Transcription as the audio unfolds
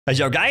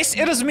Yo guys,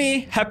 it is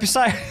me,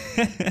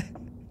 HappyCairek.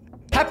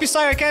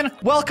 HappyCairek again.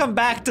 Welcome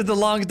back to the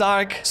Long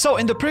Dark. So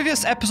in the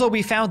previous episode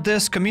we found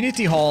this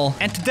community hall,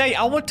 and today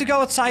I want to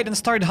go outside and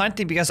start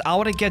hunting because I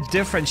want to get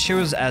different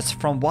shoes, as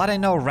from what I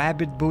know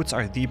rabbit boots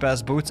are the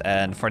best boots,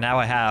 and for now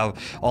I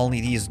have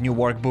only these new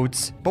work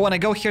boots. But when I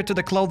go here to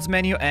the clothes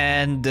menu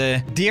and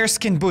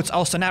deerskin boots,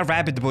 also not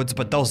rabbit boots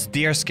but those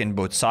deerskin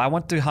boots, so I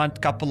want to hunt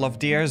a couple of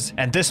deers,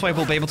 and this way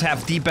we'll be able to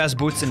have the best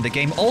boots in the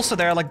game. Also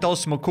there are like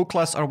those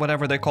mukuklas or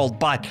whatever they're called,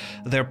 but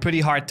they're pretty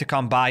hard to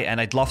come by,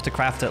 and I'd love to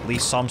craft at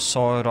least some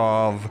sort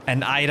of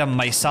an item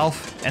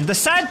myself. And the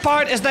sad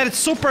part is that it's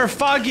super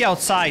foggy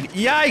outside.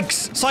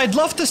 Yikes! So I'd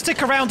love to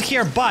stick around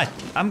here, but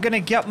I'm gonna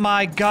get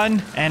my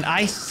gun and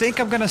I think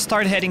I'm gonna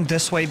start heading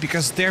this way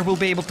because there we'll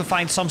be able to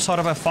find some sort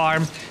of a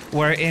farm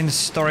where in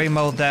story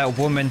mode that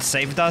woman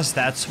saved us.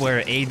 That's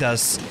where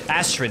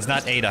Astrid's,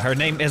 not Ada. Her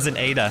name isn't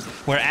Ada.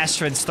 Where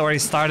Astrid's story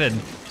started.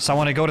 So I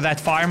want to go to that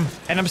farm,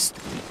 and I'm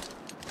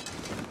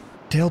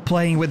still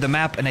playing with the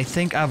map, and I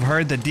think I've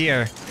heard the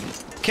deer.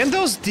 Can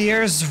those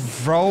deers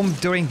roam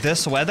during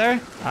this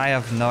weather? I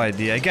have no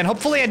idea. Again,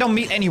 hopefully I don't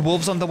meet any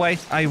wolves on the way.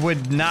 I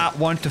would not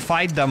want to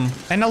fight them.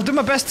 And I'll do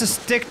my best to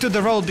stick to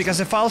the road, because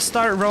if I'll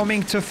start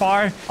roaming too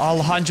far,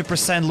 I'll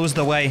 100% lose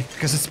the way.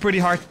 Because it's pretty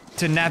hard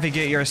to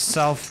navigate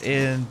yourself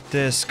in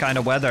this kind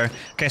of weather.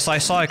 Okay, so I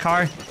saw a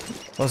car.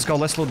 Let's go,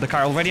 let's loot the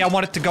car. Already I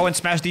wanted to go and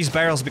smash these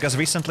barrels because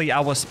recently I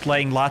was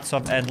playing lots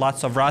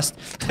of Rust.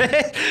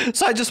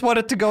 So I just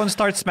wanted to go and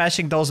start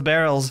smashing those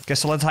barrels. Okay,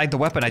 so let's hide the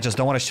weapon. I just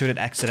don't want to shoot it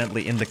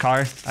accidentally in the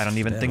car. I don't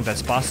even think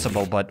that's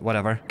possible, but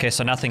whatever. Okay,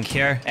 so nothing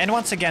here. And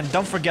once again,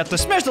 don't forget to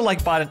smash the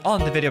like button on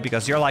the video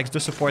because your likes do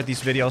support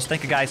these videos.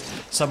 Thank you guys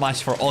so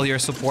much for all your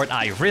support.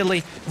 I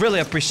really,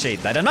 really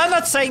appreciate that. And I'm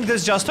not saying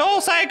this just,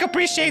 oh, Cairek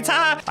appreciates,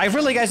 haha. I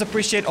really, guys,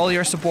 appreciate all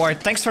your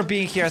support. Thanks for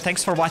being here.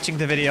 Thanks for watching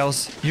the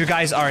videos. You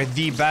guys are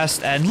the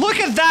best, and look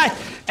at that,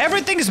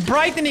 everything's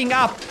brightening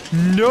up.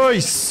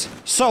 Nice.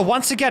 So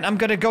once again, I'm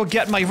gonna go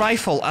get my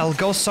rifle. I'll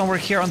go somewhere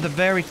here on the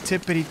very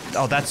tippity.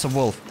 Oh, that's a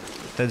wolf.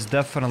 That's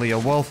definitely a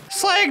wolf.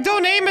 Cairek,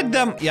 don't aim at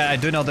them. Yeah, I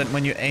do know that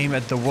when you aim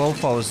at the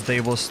wolfos, they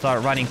will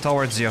start running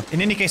towards you.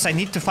 In any case, I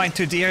need to find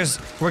 2 deers.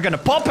 We're gonna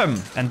pop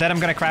him, and then I'm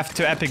gonna craft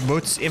 2 epic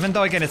boots. Even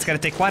though, again, it's gonna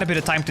take quite a bit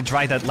of time to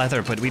dry that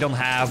leather, but we don't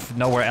have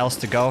nowhere else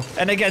to go.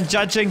 And again,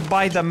 judging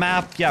by the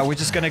map, yeah, we're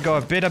just gonna go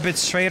a bit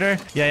straighter.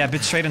 Yeah, a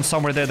bit straight, and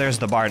somewhere there's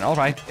the barn. All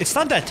right. It's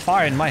not that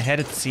far. In my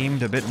head, it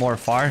seemed a bit more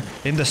far.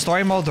 In the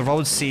story mode, the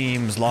road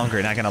seems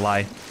longer, not gonna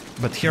lie.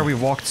 But here we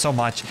walked so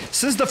much.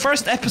 Since the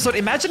first episode,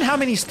 imagine how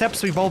many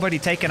steps we've already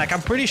taken. Like,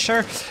 I'm pretty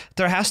sure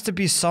there has to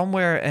be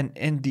somewhere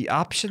in the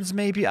options,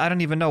 maybe? I don't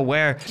even know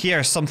where.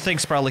 Here, some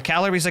things probably.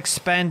 Calories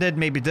expanded,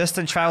 maybe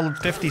distance traveled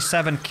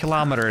 57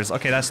 kilometers.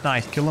 Okay, that's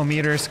nice.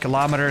 Kilometers,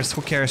 kilometers,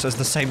 who cares? It's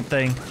the same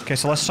thing. Okay,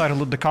 so let's try to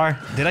loot the car.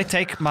 Did I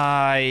take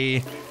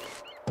my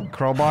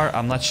crowbar?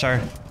 I'm not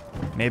sure.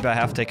 Maybe I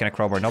have taken a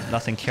crowbar. Nope,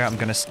 nothing here. I'm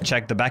gonna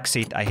check the back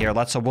seat. I hear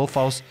lots of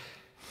wolfos.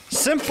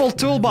 Simple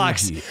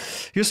toolbox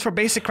used for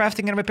basic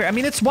crafting and repair. I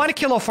mean, it's 1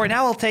 kilo for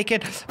now. I'll take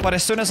it, but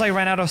as soon as I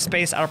run out of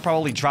space, I'll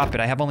probably drop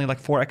it. I have only like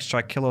 4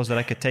 extra kilos that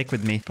I could take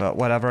with me, but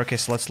whatever. Okay,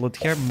 so let's loot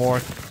here.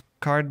 More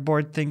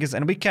cardboard things,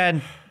 and we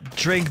can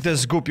drink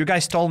this goop. You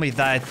guys told me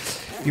that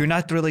you're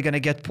not really gonna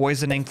get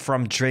poisoning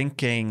from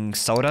drinking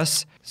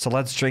sodas, so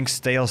let's drink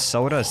stale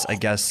sodas, I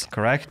guess.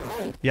 Correct?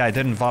 Yeah, I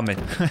didn't vomit.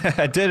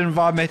 I didn't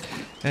vomit.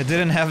 I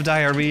didn't have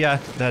diarrhea.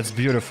 That's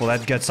beautiful.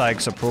 That gets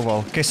Cairk's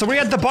approval. Okay, so we're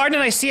at the barn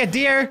and I see a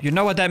deer. You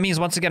know what that means.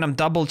 Once again, I'm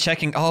double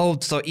checking. Oh,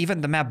 so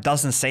even the map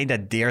doesn't say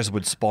that deers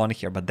would spawn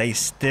here, but they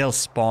still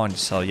spawn.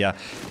 So yeah,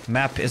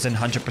 map isn't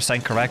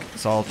 100% correct.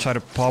 So I'll try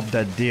to pop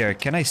that deer.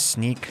 Can I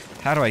sneak?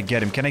 How do I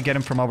get him? Can I get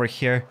him from over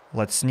here?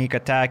 Let's sneak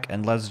attack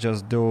and let's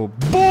just do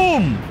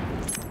boom!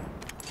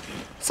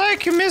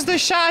 Cairek, you missed the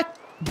shot.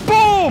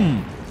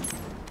 Boom!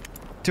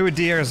 2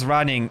 deers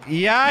running.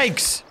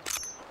 Yikes!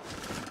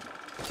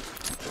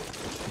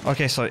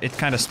 Okay, so it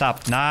kind of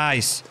stopped.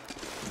 Nice.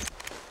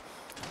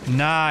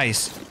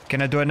 Nice.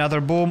 Can I do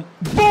another boom?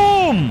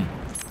 Boom!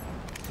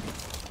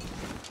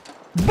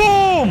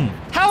 Boom!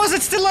 How is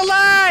it still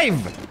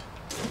alive?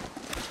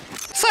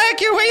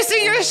 Cairek, you're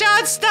wasting your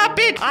shot. Stop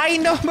it. I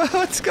know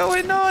what's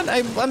going on.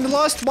 I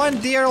lost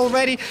 1 deer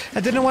already. I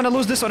didn't want to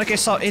lose this one. Okay,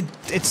 so it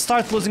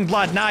starts losing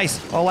blood.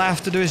 Nice. All I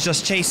have to do is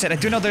just chase it. I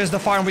do know there's the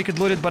farm. We could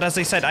loot it, but as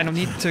I said, I don't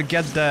need to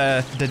get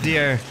the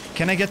deer.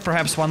 Can I get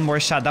perhaps 1 more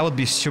shot? That would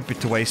be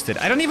stupid to waste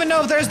it. I don't even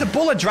know if there's the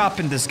bullet drop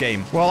in this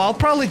game. Well, I'll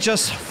probably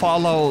just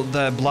follow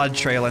the blood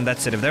trail and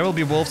that's it. If there will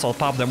be wolves, I'll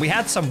pop them. We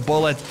had some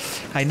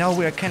bullets. I know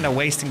we're kind of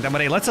wasting them,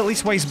 but hey, let's at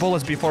least waste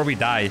bullets before we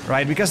die,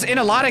 right? Because in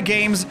a lot of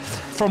games,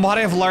 from what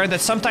I've learned,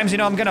 that sometimes, you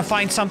know, I'm gonna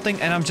find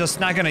something and I'm just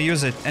not gonna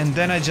use it. And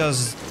then I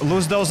just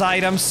lose those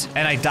items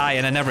and I die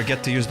and I never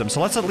get to use them. So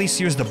let's at least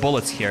use the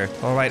bullets here.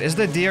 All right, is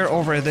the deer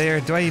over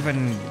there? Do I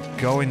even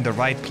go in the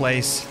right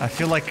place? I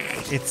feel like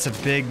it's a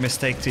big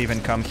mistake to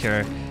even come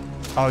here.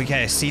 Oh, yeah,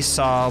 I see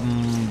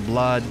some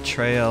blood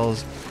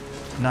trails.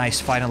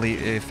 Nice,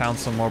 finally found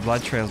some more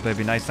blood trails,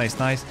 baby. Nice, nice,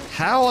 nice.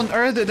 How on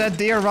earth did that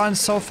deer run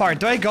so far?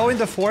 Do I go in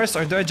the forest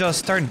or do I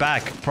just turn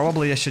back?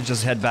 Probably I should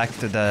just head back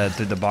to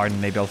the barn.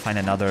 Maybe I'll find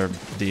another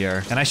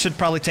deer. And I should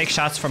probably take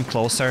shots from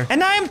closer.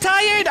 And I'm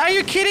tired! Are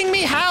you kidding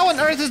me? How on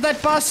earth is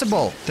that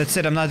possible? That's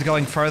it, I'm not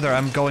going further.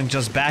 I'm going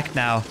just back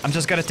now. I'm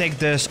just gonna take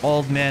this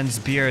old man's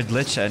beard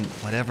lich and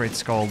whatever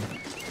it's called.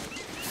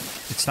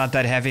 It's not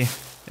that heavy.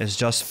 It's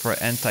just for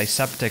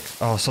antiseptic.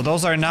 Oh, so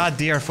those are not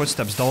deer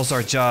footsteps. Those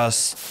are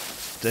just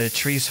the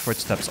tree's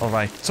footsteps. All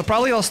right. So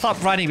probably I'll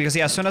stop running because,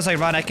 yeah, as soon as I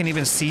run, I can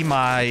even see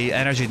my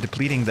energy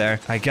depleting there.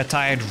 I get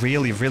tired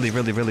really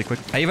quick.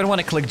 I even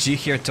want to click G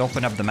here to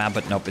open up the map,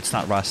 but nope, it's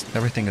not Rust.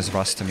 Everything is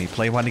Rust to me.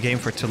 Play one game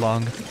for too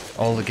long.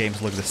 All the games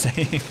look the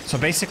same. So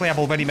basically, I've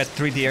already met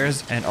 3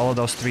 deers, and all of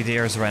those 3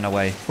 deers ran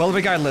away. Well,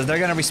 regardless, they're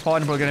gonna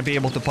respawn. We're gonna be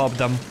able to pop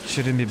them.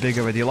 Shouldn't be big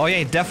of a deal. Oh, yeah,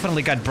 it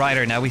definitely got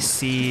brighter. Now we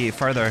see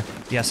further.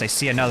 Yes, I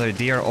see another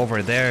deer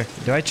over there.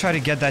 Do I try to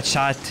get that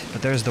shot?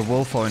 But there's the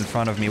wolfo in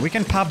front of me. We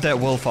can pop that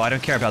wolfo. I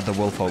don't care about the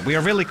wolfo. We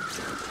are really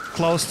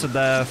close to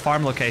the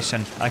farm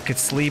location. I could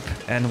sleep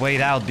and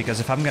wait out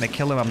because if I'm gonna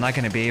kill him, I'm not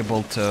gonna be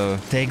able to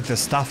take the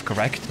stuff,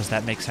 correct? Does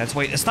that make sense?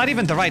 Wait, it's not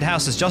even the right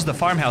house. It's just the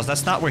farmhouse.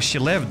 That's not where she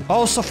lived.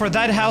 Oh, so for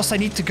that house, I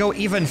need to go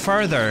even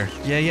further.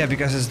 Yeah,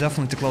 because it's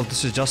definitely too close.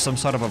 This is just some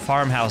sort of a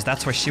farmhouse.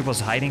 That's where she was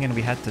hiding and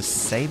we had to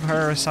save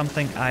her or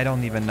something. I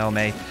don't even know,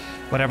 mate.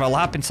 Whatever, I'll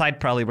hop inside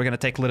probably. We're gonna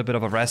take a little bit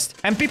of a rest.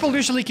 And people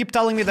usually keep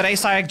telling me that, hey,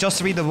 HappyCairek,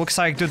 just read the book,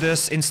 HappyCairek, do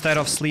this instead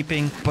of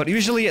sleeping. But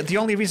usually, the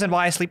only reason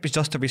why I sleep is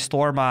just to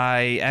restore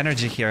my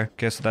energy here.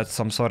 Okay, so that's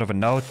some sort of a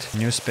note.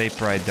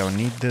 Newspaper, I don't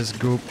need this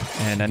goop.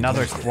 And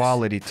another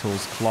quality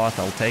tools, cloth,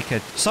 I'll take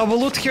it. So we'll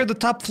loot here the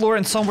top floor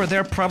and somewhere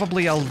there,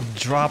 probably I'll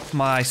drop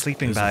my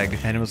sleeping bag.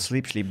 And we'll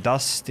sleep.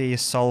 Dusty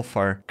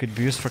sulfur. Could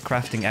be used for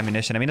crafting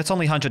ammunition. I mean, it's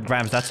only 100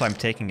 grams, that's why I'm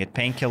taking it.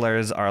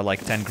 Painkillers are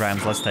like 10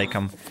 grams, let's take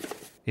them.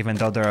 Even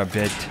though they're a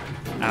bit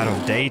out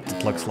of date,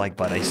 it looks like,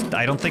 but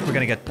I don't think we're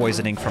gonna get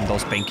poisoning from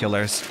those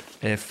painkillers.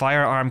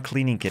 Firearm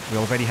cleaning kit. We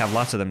already have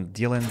lots of them.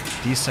 Dealing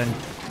decent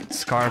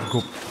scarf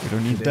goop. We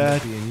don't need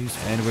that.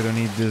 And we don't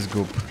need this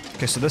goop.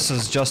 Okay, so this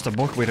is just a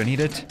book. We don't need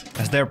it.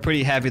 As they're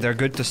pretty heavy, they're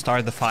good to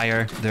start the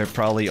fire. They're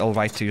probably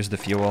alright to use the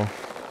fuel.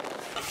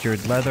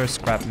 Cured leather,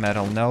 scrap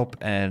metal, nope,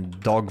 and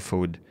dog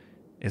food.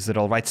 Is it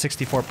alright?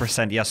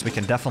 64%. Yes, we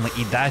can definitely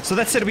eat that. So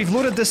that's it. We've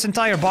looted this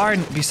entire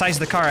barn besides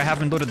the car. I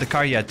haven't looted the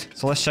car yet.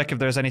 So let's check if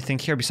there's anything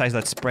here besides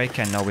that spray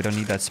can. No, we don't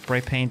need that spray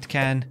paint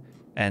can.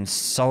 And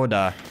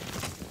soda.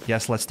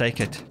 Yes, let's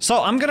take it.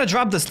 So I'm gonna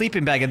drop the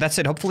sleeping bag and that's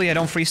it. Hopefully I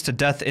don't freeze to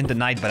death in the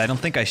night, but I don't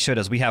think I should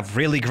as we have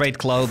really great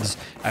clothes.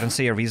 I don't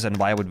see a reason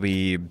why would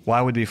we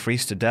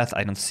freeze to death.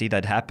 I don't see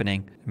that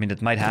happening. I mean,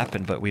 it might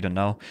happen, but we don't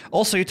know.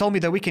 Also, you told me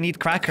that we can eat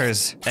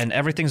crackers and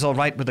everything's all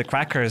right with the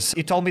crackers.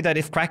 You told me that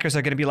if crackers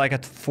are gonna be like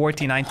at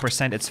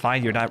 49%, it's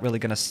fine. You're not really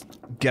gonna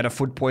get a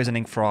food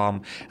poisoning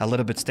from a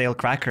little bit stale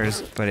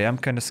crackers, but I am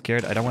kind of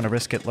scared. I don't want to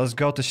risk it. Let's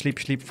go to sleep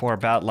for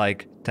about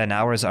like 10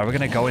 hours. Are we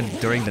gonna go in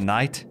during the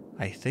night?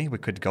 I think we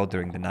could go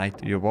during the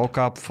night. You woke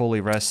up fully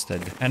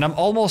rested. And I'm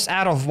almost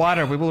out of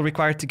water. We will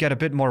require to get a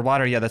bit more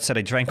water. Yeah, that's it.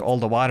 I drank all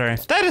the water.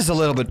 That is a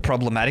little bit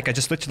problematic. I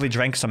just literally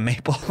drank some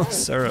maple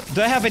syrup.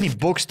 Do I have any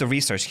books to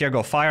research? Here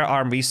go.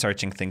 Firearm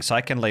researching thing. So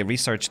I can like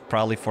research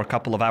probably for a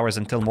couple of hours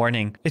until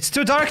morning. It's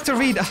too dark to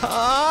read.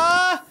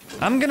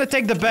 I'm gonna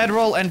take the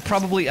bedroll and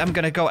probably I'm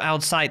gonna go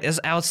outside.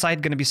 Is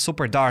outside gonna be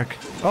super dark?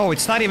 Oh,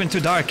 it's not even too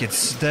dark.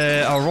 It's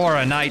the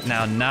Aurora night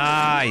now.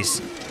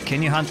 Nice.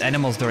 Can you hunt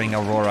animals during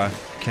Aurora?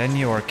 Can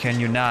you or can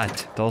you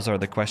not? Those are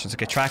the questions.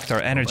 Okay,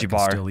 tractor, energy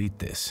bar. Still eat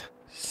this.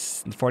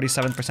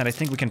 47%. I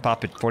think we can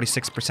pop it.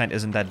 46%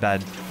 isn't that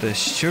bad. The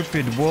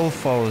stupid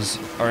wolfos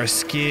are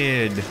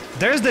scared.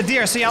 There's the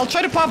deer. See, I'll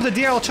try to pop the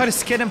deer. I'll try to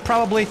skin him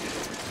probably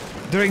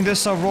during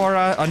this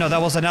Aurora. Oh no,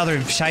 that was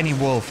another shiny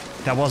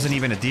wolf. That wasn't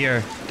even a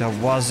deer. That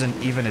wasn't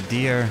even a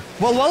deer.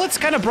 Well, while it's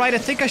kind of bright, I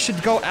think I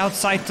should go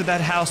outside to that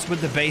house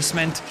with the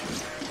basement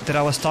that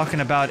I was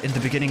talking about in the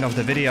beginning of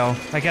the video.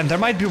 Again, there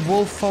might be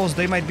wolfos,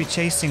 they might be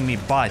chasing me,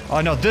 but...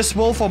 Oh no, this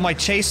wolfo might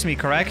chase me,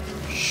 correct?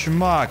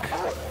 Schmuck.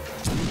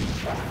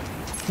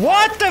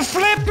 What the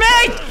flip,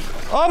 mate?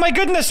 Oh my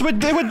goodness,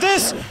 with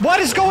this, what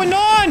is going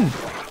on?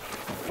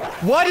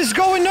 What is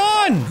going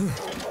on?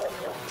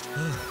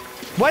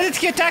 Why did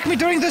he attack me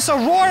during this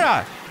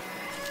Aurora?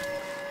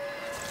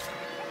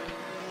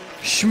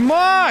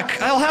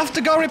 Schmuck! I'll have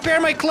to go repair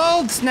my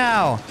clothes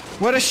now.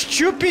 What a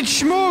stupid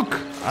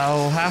schmook!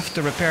 I'll have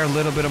to repair a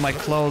little bit of my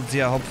clothes.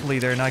 Yeah, hopefully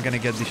they're not gonna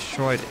get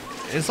destroyed.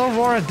 Is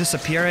Aurora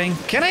disappearing?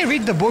 Can I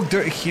read the book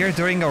here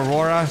during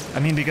Aurora? I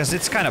mean, because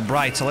it's kind of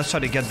bright, so let's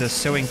try to get this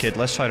sewing kit.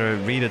 Let's try to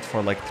read it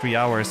for like 3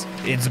 hours.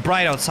 It's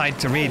bright outside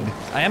to read.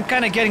 I am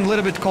kind of getting a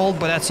little bit cold,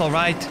 but that's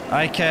alright.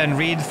 I can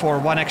read for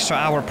 1 extra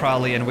hour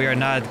probably, and we are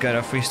not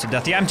gonna freeze to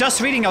death. Yeah, I'm just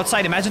reading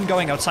outside. Imagine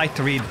going outside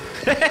to read.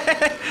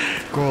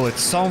 Cool,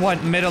 it's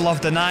somewhat middle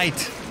of the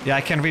night. Yeah,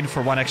 I can read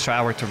for 1 extra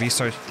hour to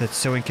research that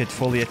sewing kit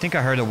fully. I think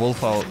I heard a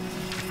wolf out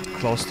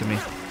close to me.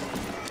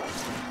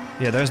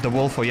 Yeah, there's the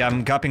wolf. Oh, yeah,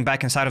 I'm hopping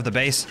back inside of the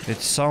base.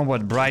 It's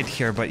somewhat bright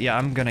here, but yeah,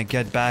 I'm gonna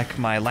get back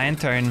my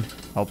lantern.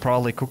 I'll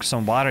probably cook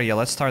some water. Yeah,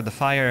 let's start the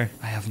fire.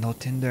 I have no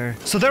tinder.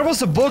 So there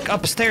was a book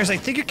upstairs. I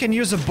think you can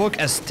use a book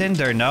as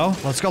tinder, no?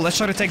 Let's go. Let's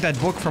try to take that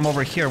book from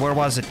over here. Where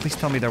was it? Please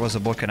tell me there was a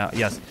book.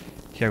 Yes.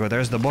 Here we go.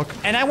 There's the book.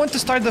 And I want to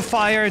start the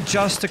fire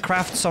just to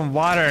craft some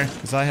water,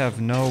 because I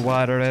have no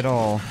water at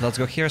all. Let's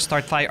go here,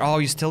 start fire. Oh,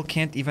 you still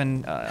can't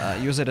even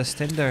use it as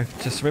tinder.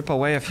 Just rip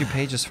away a few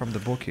pages from the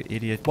book, you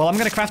idiot. Well, I'm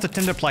gonna craft a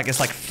tinder plug. It's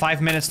like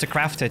 5 minutes to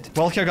craft it.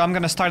 Well, here we go. I'm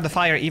gonna start the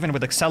fire even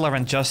with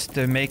accelerant just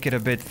to make it a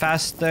bit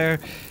faster.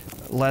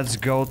 Let's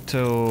go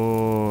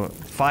to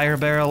fire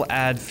barrel,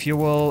 add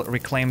fuel,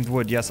 reclaimed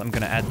wood. Yes, I'm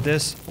gonna add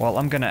this. Well,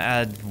 I'm gonna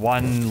add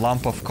 1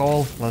 lump of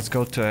coal. Let's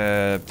go to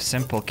a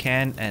simple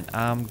can, and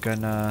I'm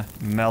gonna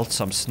melt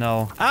some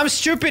snow. I'm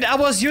stupid. I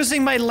was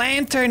using my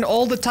lantern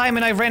all the time,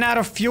 and I ran out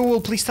of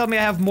fuel. Please tell me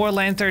I have more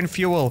lantern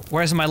fuel.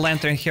 Where's my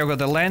lantern? Here we go.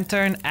 The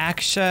lantern,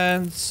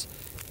 actions.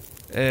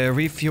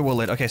 Refuel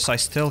it. Okay, so I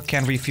still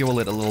can refuel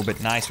it a little bit.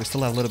 Nice. We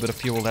still have a little bit of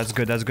fuel. That's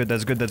good. That's good.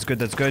 That's good. That's good.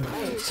 That's good.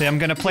 So I'm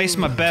gonna place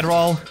my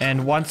bedroll,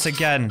 and once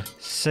again,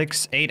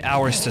 8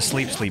 hours to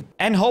sleep.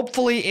 And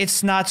hopefully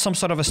it's not some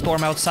sort of a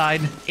storm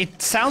outside.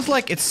 It sounds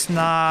like it's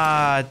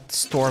not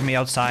stormy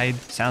outside.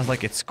 Sounds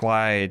like it's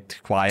quite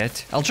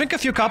quiet. I'll drink a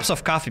few cups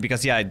of coffee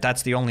because yeah,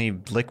 that's the only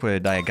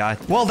liquid I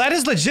got. Well, that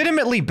is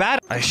legitimately bad.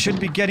 I should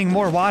be getting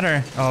more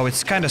water. Oh,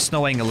 it's kind of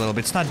snowing a little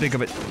bit. It's not big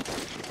of it.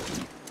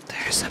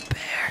 There's a bear.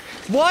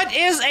 What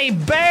is a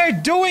bear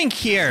doing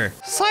here?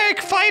 Psych,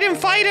 fight him,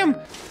 fight him!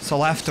 So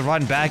I'll have to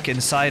run back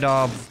inside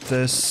of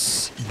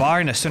this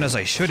barn as soon as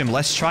I shoot him.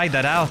 Let's try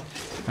that out.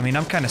 I mean,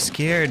 I'm kind of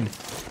scared.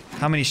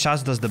 How many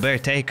shots does the bear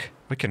take?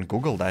 We can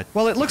Google that.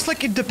 Well, it looks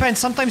like it depends.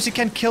 Sometimes you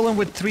can kill him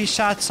with 3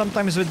 shots,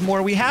 sometimes with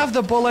more. We have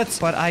the bullets,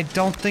 but I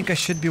don't think I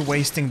should be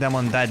wasting them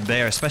on that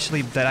bear,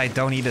 especially that I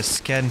don't need a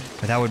skin.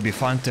 But that would be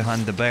fun to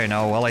hunt the bear.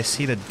 No, well, I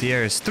see the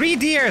deers. 3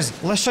 deers!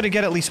 Let's try to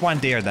get at least 1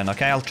 deer then,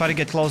 okay? I'll try to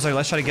get closer.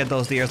 Let's try to get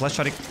those deers. Let's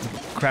try to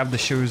grab the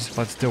shoes.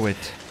 Let's do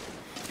it.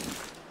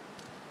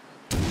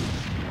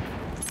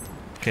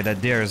 Okay, that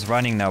deer is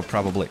running now,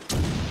 probably.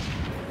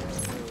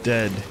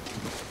 Dead.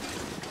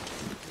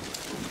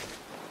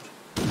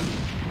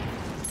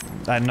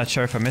 I'm not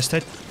sure if I missed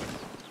it.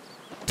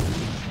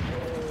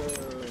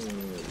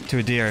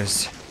 2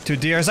 deers. 2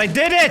 deers. I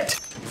did it!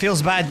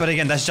 Feels bad, but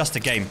again, that's just a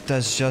game.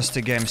 That's just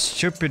a game.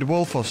 Stupid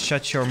wolf, will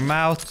shut your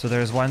mouth. So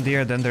there's 1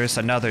 deer, then there's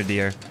another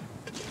deer.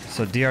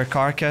 So deer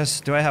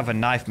carcass. Do I have a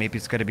knife? Maybe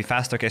it's gonna be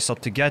faster. Okay, so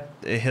to get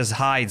his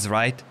hides,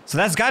 right? So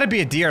that's gotta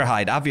be a deer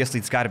hide. Obviously,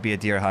 it's gotta be a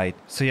deer hide.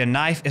 So your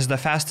knife is the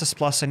fastest,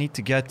 plus I need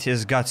to get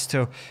his guts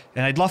too.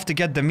 And I'd love to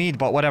get the meat,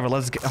 but whatever.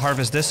 Let's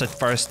harvest this at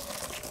first.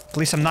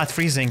 Please, I'm not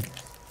freezing.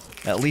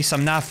 At least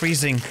I'm not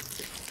freezing.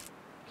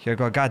 Here we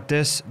go, got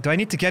this. Do I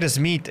need to get his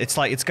meat? It's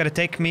like, it's gonna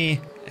take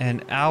me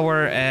an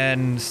hour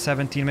and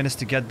 17 minutes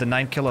to get the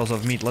 9 kilos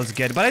of meat. Let's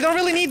get it. But I don't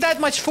really need that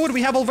much food.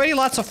 We have already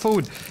lots of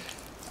food.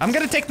 I'm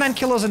gonna take 9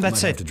 kilos and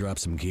that's it. Might have to drop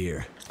some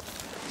gear.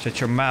 Shut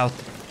your mouth.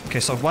 Okay,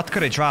 so what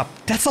could I drop?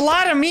 That's a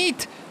lot of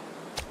meat!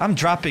 I'm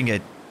dropping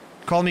it.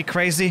 Call me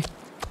crazy,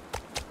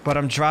 but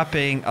I'm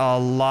dropping a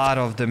lot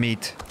of the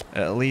meat.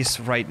 At least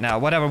right now.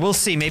 Whatever, we'll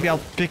see. Maybe I'll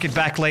pick it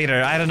back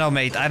later. I don't know,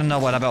 mate. I don't know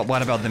what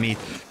about the meat.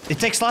 It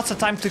takes lots of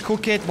time to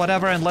cook it,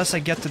 whatever, unless I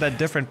get to that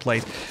different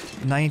place.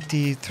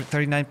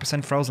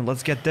 39% frozen.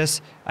 Let's get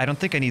this. I don't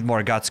think I need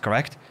more guts,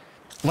 correct?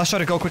 Let's try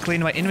to go quickly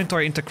in my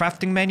inventory into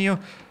crafting menu.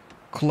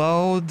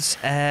 Clothes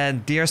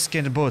and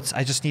deerskin boots.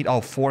 I just need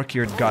 4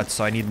 cured guts,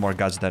 so I need more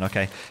guts then.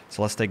 Okay,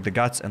 so let's take the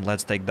guts and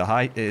let's take the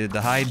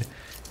hide.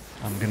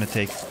 I'm gonna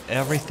take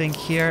everything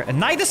here. And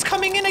night is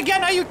coming in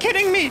again. Are you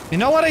kidding me? You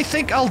know what I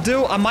think I'll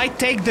do? I might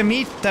take the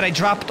meat that I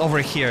dropped over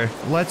here.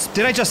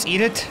 Did I just eat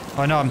it?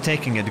 Oh no, I'm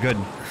taking it. Good.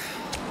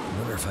 I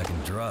wonder if I can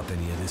drop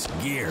any of this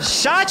gear.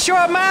 Shut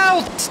your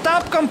mouth!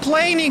 Stop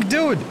complaining,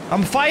 dude!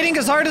 I'm fighting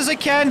as hard as I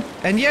can,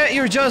 and yet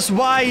you're just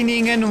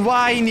whining and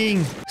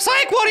whining.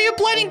 Psych, what are you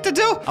planning to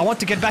do? I want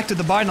to get back to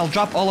the barn. I'll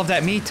drop all of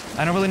that meat.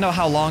 I don't really know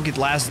how long it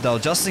lasts, though,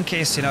 just in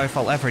case, you know, if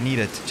I'll ever need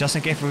it. Just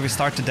in case we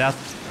start to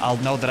death, I'll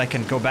know that I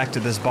can go back to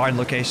this barn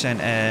location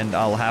and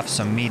I'll have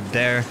some meat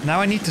there. Now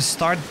I need to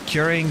start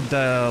curing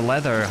the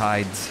leather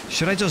hides.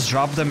 Should I just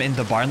drop them in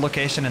the barn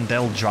location and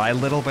they'll dry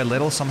little by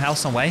little somehow,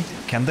 some way?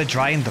 Can they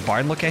dry in the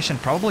barn location?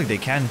 Probably they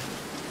can.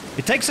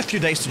 It takes a few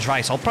days to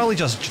dry, so I'll probably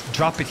just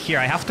drop it here.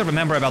 I have to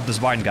remember about this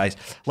barn, guys.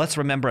 Let's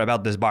remember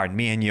about this barn,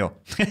 me and you.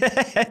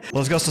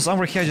 Let's go. So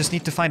somewhere here, I just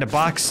need to find a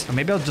box. Or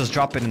maybe I'll just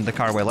drop it in the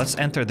carway. Let's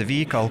enter the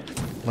vehicle.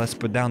 Let's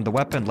put down the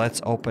weapon.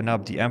 Let's open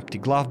up the empty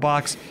glove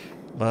box.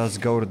 Let's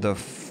go to the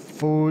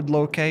food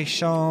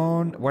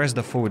location. Where's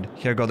the food?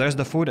 Here we go. There's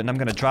the food, and I'm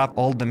gonna drop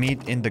all the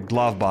meat in the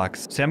glove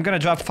box. So I'm gonna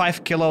drop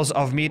 5 kilos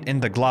of meat in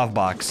the glove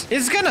box.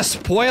 It's gonna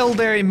spoil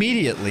there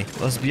immediately.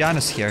 Let's be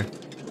honest here.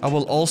 I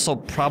will also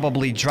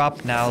probably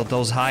drop now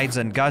those hides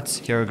and guts.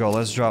 Here we go.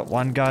 Let's drop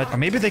one gut. Or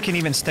maybe they can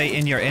even stay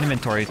in your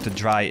inventory to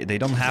dry. They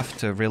don't have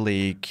to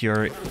really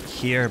cure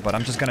here, but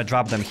I'm just gonna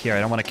drop them here.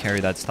 I don't want to carry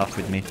that stuff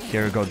with me.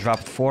 Here we go. Drop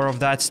 4 of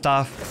that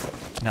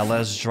stuff. Now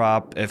let's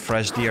drop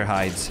fresh deer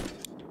hides.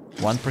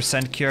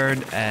 1%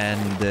 cured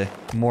and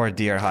more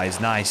deer hides.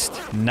 Nice.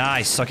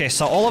 Nice. Okay,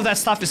 so all of that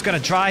stuff is gonna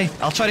dry.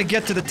 I'll try to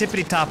get to the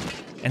tippity top.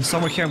 And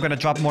somewhere here, I'm gonna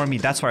drop more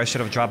meat. That's where I should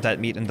have dropped that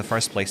meat in the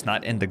first place,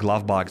 not in the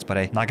glove box. But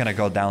I'm not gonna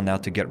go down now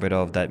to get rid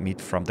of that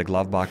meat from the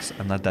glove box.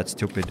 I'm not that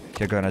stupid.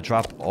 You're gonna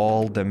drop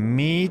all the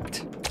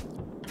meat.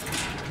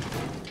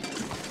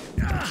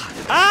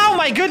 Oh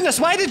my goodness,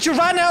 why did you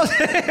run out?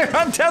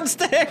 Run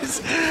downstairs.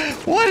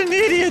 What an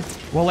idiot.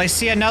 Well, I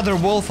see another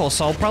wolf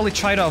also. I'll probably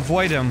try to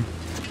avoid him.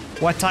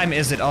 What time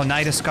is it? Oh,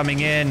 night is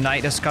coming in.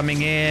 Night is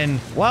coming in.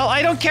 Well,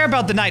 I don't care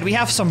about the night. We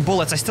have some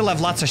bullets. I still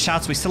have lots of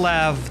shots. We still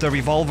have the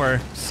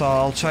revolver. So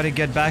I'll try to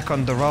get back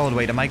on the road.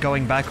 Wait, am I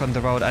going back on the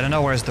road? I don't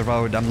know where's the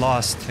road. I'm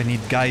lost. I need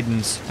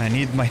guidance. I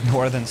need my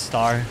northern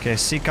star. Okay, I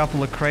see a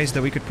couple of crates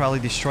that we could probably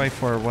destroy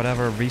for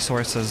whatever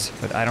resources.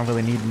 But I don't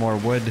really need more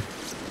wood.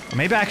 Or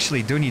maybe I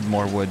actually do need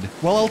more wood.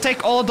 Well, I'll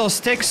take all of those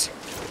sticks.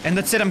 And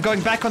that's it. I'm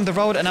going back on the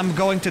road and I'm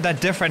going to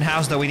that different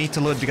house that we need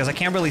to loot because I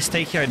can't really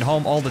stay here at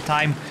home all the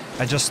time.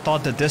 I just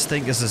thought that this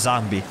thing is a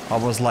zombie. I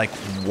was like,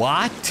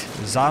 what?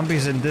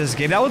 Zombies in this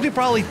game? That would be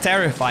probably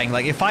terrifying.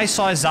 Like, if I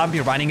saw a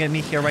zombie running at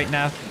me here right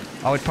now,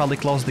 I would probably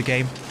close the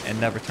game and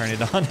never turn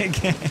it on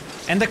again.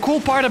 And the cool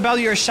part about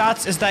your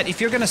shots is that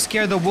if you're gonna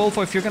scare the wolf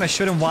or if you're gonna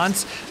shoot him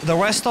once, the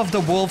rest of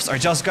the wolves are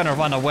just gonna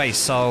run away.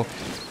 So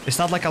it's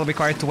not like I'll be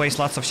required to waste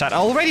lots of shots. I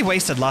already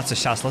wasted lots of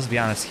shots, let's be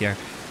honest here.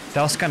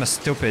 That was kind of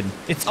stupid.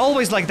 It's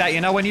always like that, you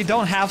know, when you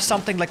don't have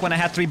something. Like when I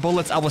had 3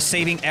 bullets, I was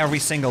saving every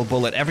single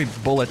bullet. Every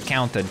bullet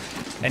counted.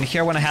 And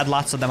here when I had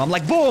lots of them, I'm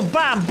like boom,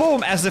 bam,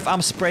 boom, as if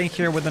I'm spraying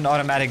here with an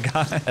automatic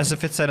gun. As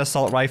if it's an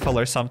assault rifle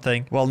or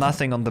something. Well,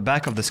 nothing on the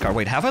back of this car.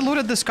 Wait, have I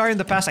looted this car in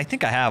the past? I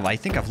think I have. I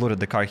think I've looted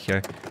the car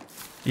here.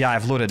 Yeah,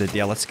 I've looted it.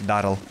 Yeah, let's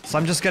skedaddle. So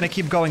I'm just gonna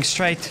keep going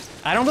straight.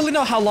 I don't really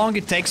know how long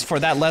it takes for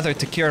that leather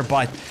to cure,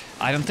 but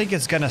I don't think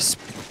it's gonna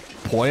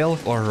spoil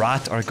or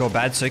rot or go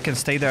bad, so it can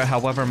stay there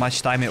however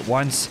much time it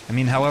wants. I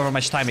mean, however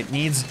much time it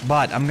needs.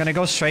 But I'm gonna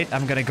go straight.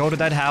 I'm gonna go to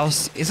that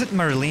house. Is it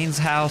Merlene's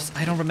house?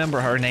 I don't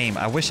remember her name.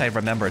 I wish I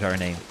remembered her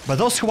name. But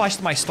those who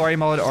watched my story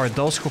mode or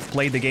those who've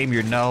played the game,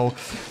 you know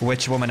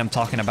which woman I'm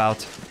talking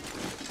about.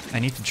 I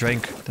need to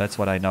drink. That's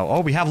what I know. Oh,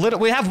 we have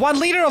 1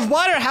 liter of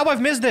water. How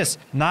I've missed this.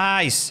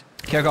 Nice.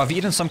 Here I go. I've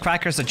eaten some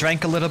crackers. I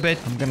drank a little bit.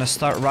 I'm gonna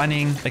start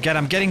running. Again,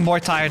 I'm getting more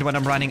tired when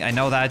I'm running. I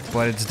know that.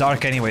 But it's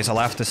dark anyways. I'll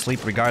have to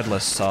sleep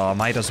regardless. So I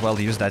might as well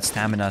use that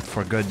stamina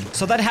for good.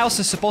 So that house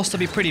is supposed to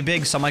be pretty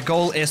big. So my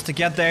goal is to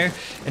get there.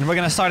 And we're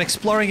gonna start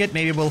exploring it.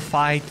 Maybe we'll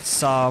fight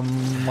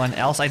someone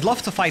else. I'd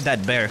love to fight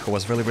that bear who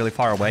was really, really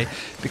far away.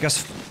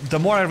 Because the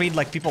more I read,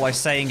 like, people are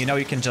saying, you know,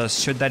 you can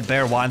just shoot that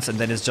bear once and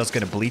then it's just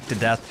gonna bleed to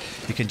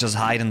death. You can just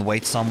hide and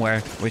wait somewhere,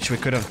 which we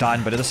could have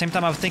done. But at the same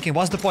time, I was thinking,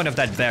 what's the point of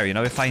that bear? You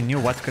know, if I knew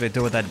what could I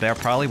do with that bear,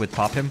 probably would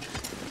pop him.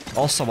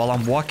 Also, while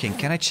I'm walking,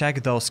 can I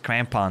check those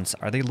crampons?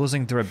 Are they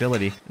losing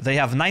durability? They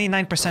have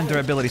 99%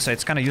 durability, so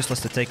it's kind of useless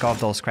to take off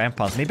those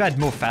crampons. Maybe I'd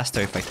move faster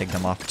if I take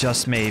them off.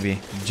 Just maybe.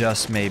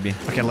 Just maybe.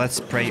 Okay,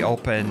 let's pray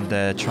open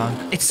the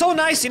trunk. It's so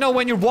nice, you know,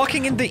 when you're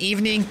walking in the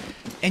evening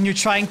and you're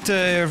trying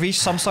to reach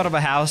some sort of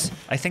a house.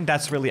 I think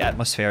that's really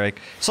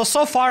atmospheric. So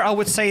far, I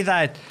would say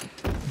that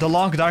The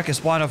Long Dark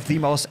is one of the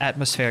most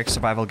atmospheric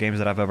survival games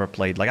that I've ever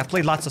played. Like, I've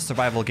played lots of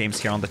survival games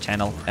here on the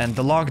channel, and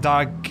The Long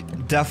Dark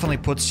definitely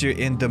puts you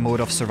in the mood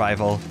of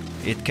survival.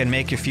 It can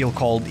make you feel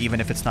cold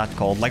even if it's not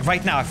cold. Like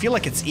right now, I feel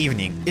like it's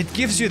evening. It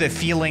gives you the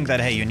feeling that,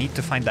 hey, you need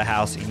to find the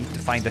house, you need to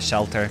find the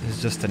shelter.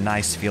 It's just a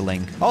nice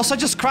feeling. Also,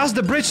 just crossed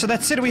the bridge, so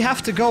that's it. We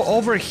have to go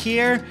over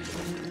here,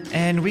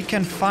 and we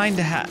can find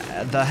the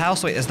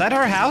house. Wait, is that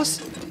our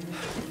house?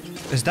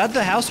 Is that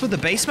the house with the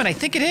basement? I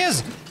think it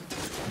is.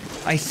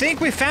 I think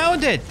we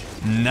found it.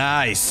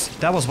 Nice.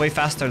 That was way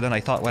faster than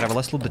I thought. Whatever,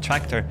 let's loot the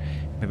tractor.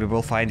 Maybe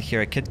we'll find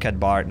here a Kit Kat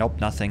bar. Nope,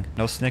 nothing.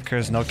 No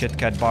Snickers, no Kit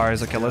Kat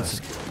bars. Okay,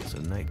 let's... So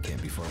night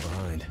can't be far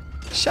behind.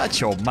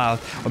 Shut your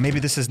mouth. Or maybe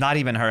this is not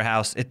even her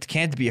house. It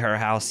can't be her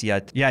house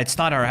yet. Yeah, it's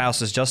not her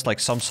house. It's just like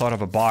some sort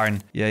of a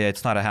barn. Yeah,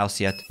 it's not a house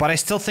yet. But I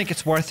still think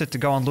it's worth it to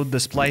go and loot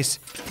this place.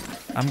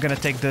 I'm gonna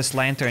take this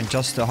lantern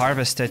just to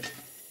harvest it.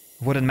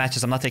 Wooden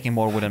matches. I'm not taking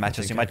more wooden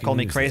matches. You might call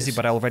me crazy,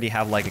 but I already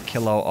have like a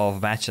kilo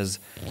of matches.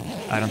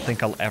 I don't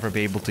think I'll ever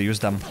be able to use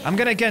them. I'm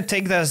gonna again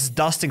take this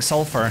dusting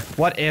sulfur.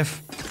 What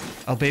if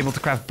I'll be able to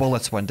craft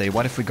bullets one day?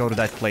 What if we go to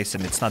that place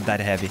and it's not that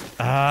heavy?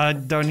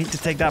 Don't need to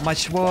take that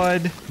much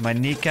wood. My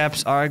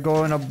kneecaps are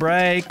going to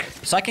break.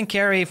 So I can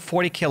carry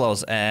 40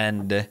 kilos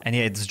and yeah,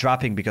 it's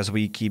dropping because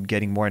we keep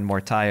getting more and more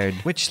tired.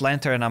 Which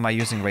lantern am I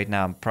using right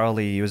now? I'm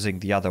probably using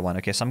the other one.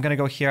 Okay, so I'm gonna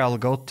go here. I'll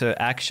go to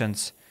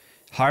actions.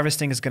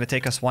 Harvesting is going to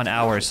take us 1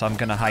 hour, so I'm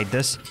going to hide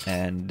this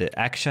and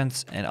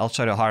actions, and I'll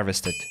try to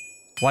harvest it.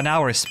 1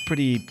 hour is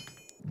pretty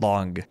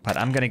long. But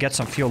I'm gonna get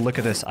some fuel. Look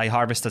at this. I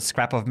harvested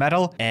scrap of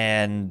metal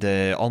and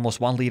almost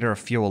 1 liter of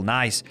fuel.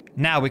 Nice.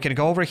 Now we can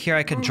go over here.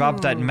 I can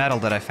drop that metal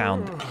that I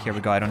found. Here we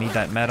go. I don't need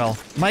that metal.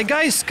 My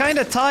guy's kind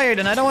of tired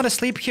and I don't want to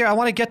sleep here. I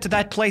want to get to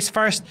that place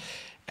first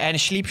and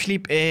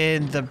sleep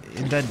in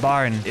that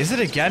barn. Is it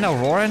again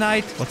Aurora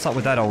night? What's up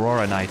with that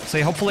Aurora night?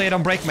 So hopefully I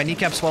don't break my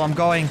kneecaps while I'm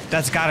going.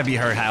 That's gotta be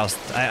her house.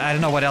 I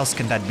don't know what else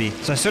can that be.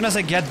 So as soon as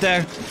I get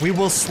there, we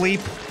will sleep.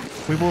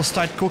 We will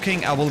start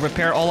cooking. I will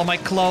repair all of my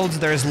clothes.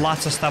 There's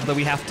lots of stuff that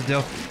we have to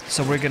do.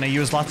 So we're gonna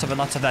use lots of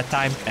that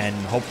time. And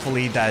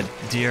hopefully that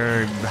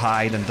deer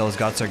hide and those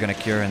guts are gonna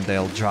cure and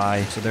they'll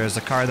dry. So there's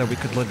a car that we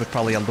could loot, but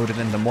probably I'll loot it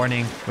in the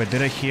morning. But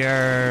did I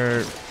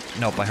hear...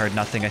 Nope, I heard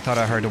nothing. I thought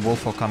I heard a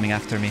wolfo coming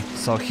after me.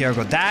 So here we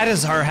go. That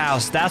is her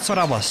house. That's what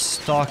I was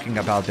talking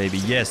about, baby.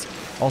 Yes.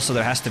 Also,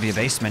 there has to be a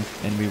basement,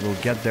 and we will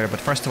get there.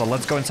 But first of all,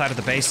 let's go inside of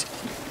the base.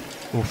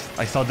 Oof,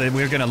 I thought that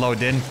we were gonna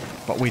load in,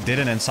 but we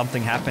didn't, and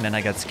something happened, and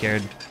I got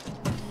scared.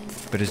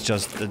 But it's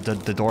just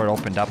the door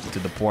opened up to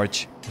the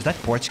porch. Is that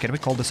porch? Can we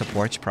call this a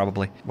porch?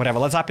 Probably. Whatever,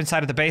 let's hop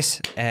inside of the base.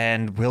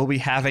 And will we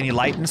have any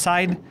light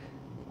inside?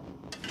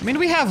 I mean,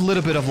 we have a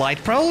little bit of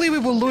light. Probably we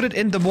will loot it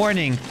in the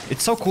morning.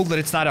 It's so cool that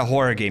it's not a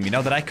horror game, you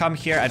know? That I come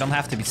here, I don't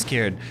have to be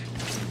scared.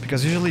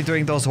 Because usually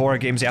during those horror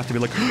games, you have to be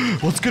like,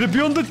 what's gonna be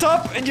on the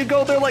top? And you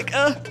go there like,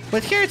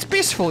 But here it's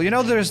peaceful, you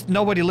know? There's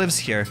nobody lives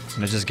here.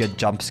 And I just get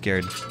jump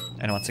scared.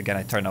 And once again,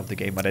 I turn off the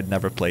game, but I'd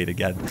never play it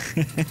again.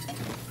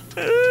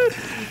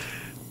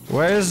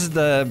 Where's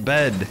the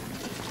bed?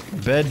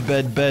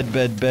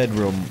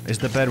 Bedroom. Is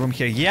the bedroom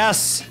here?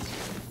 Yes!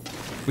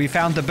 We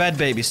found the bed,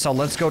 baby, so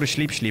let's go to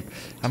sleep.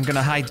 I'm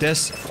gonna hide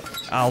this.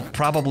 I'll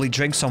probably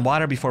drink some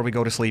water before we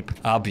go to sleep.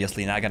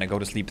 Obviously not gonna go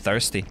to sleep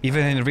thirsty.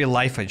 Even in real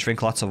life, I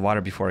drink lots of water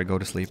before I go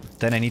to sleep.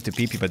 Then I need to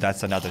pee-pee, but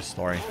that's another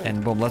story.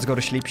 And boom, let's go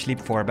to sleep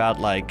for about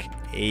like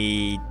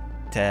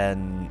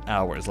 10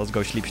 hours. Let's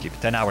go sleep.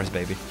 10 hours,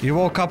 baby. You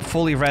woke up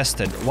fully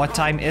rested. What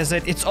time is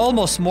it? It's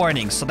almost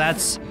morning, so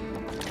that's...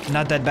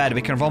 not that bad.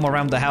 We can roam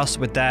around the house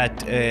with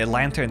that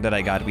lantern that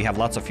I got. We have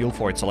lots of fuel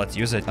for it, so let's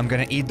use it. I'm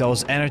gonna eat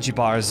those energy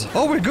bars.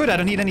 Oh, we're good. I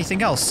don't need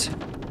anything else.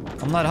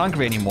 I'm not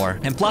hungry anymore.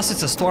 And plus,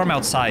 it's a storm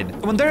outside.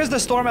 When there is the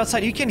storm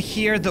outside, you can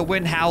hear the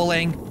wind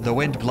howling, the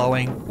wind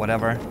blowing,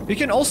 whatever. You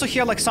can also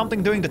hear like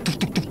something doing the tuk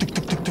tuk tuk tuk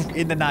tuk tuk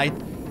in the night.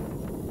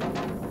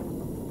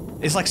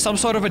 It's like some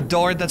sort of a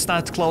door that's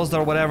not closed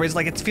or whatever. It's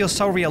like, it feels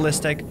so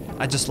realistic.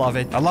 I just love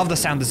it. I love the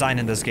sound design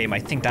in this game. I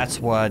think that's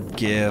what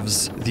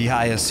gives the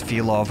highest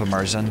feel of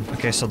immersion.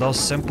 Okay, so those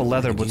simple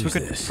leather boots, we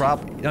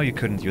could no, you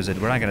couldn't use it.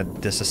 We're not gonna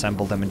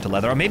disassemble them into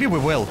leather. Or maybe we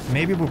will.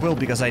 Maybe we will,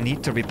 because I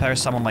need to repair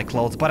some of my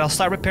clothes. But I'll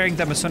start repairing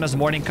them as soon as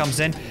morning comes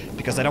in,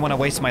 because I don't want to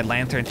waste my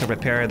lantern to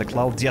repair the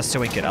clothes. Yes,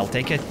 sewing kit. I'll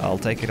take it. I'll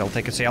take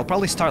it. So yeah, I'll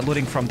probably start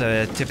looting from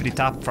the tippity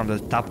top, from the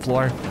top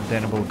floor, and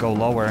then we'll go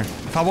lower.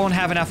 If I won't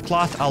have enough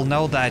cloth, I'll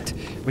know that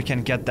we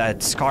can get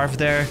that scarf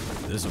there.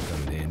 This will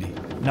come in handy.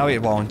 No,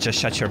 it won't. Just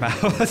shut your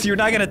mouth. You're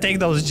not gonna take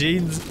those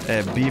jeans.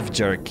 Beef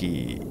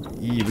jerky.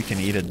 We can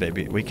eat it,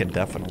 baby. We can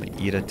definitely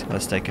eat it.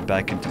 Let's take it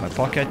back into my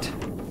pocket.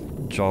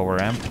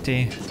 Drawer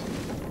empty.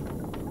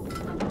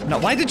 No,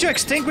 why did you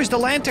extinguish the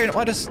lantern?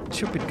 What a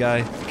stupid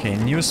guy. Okay,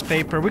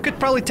 newspaper. We could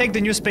probably take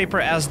the newspaper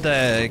as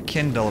the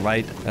Kindle,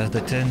 right? As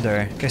the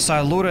Tinder. Okay, so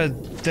I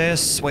looted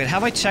this. Wait,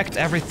 have I checked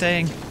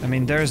everything? I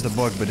mean, there's the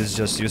book, but it's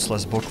just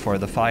useless book for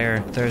the fire.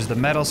 There's the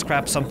metal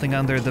scrap, something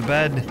under the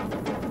bed.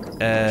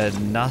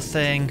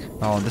 Nothing.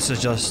 Oh, this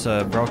is just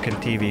a broken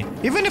TV.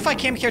 Even if I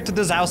came here to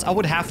this house, I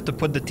would have to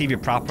put the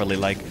TV properly.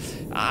 Like,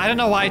 I don't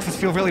know why it would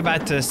feel really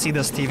bad to see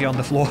this TV on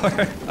the floor.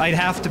 I'd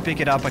have to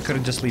pick it up. I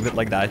couldn't just leave it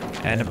like that.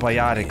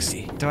 Antibiotics.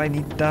 Do I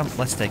need them?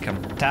 Let's take them.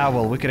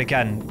 Towel. We could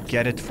again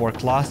get it for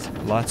cloth.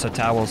 Lots of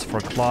towels for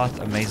cloth.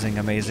 Amazing.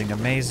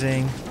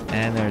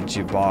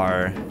 Energy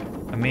bar.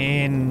 I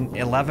mean,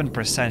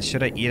 11%.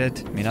 Should I eat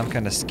it? I mean, I'm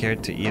kind of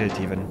scared to eat it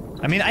even.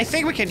 I mean, I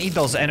think we can eat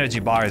those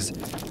energy bars.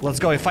 Let's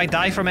go. If I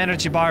die from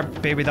energy bar,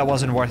 baby, that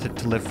wasn't worth it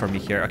to live for me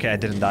here. Okay, I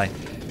didn't die.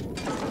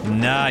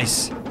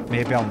 Nice.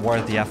 Maybe I'm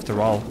worthy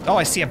after all. Oh,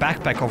 I see a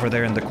backpack over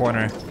there in the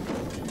corner.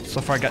 So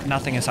far, I got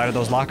nothing inside of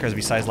those lockers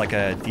besides like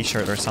a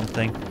t-shirt or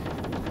something.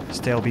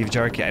 Stale beef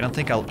jerky. I don't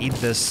think I'll eat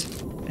this.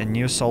 And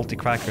new salty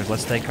crackers.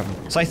 Let's take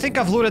them. So I think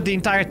I've looted the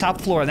entire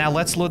top floor. Now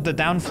let's loot the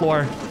down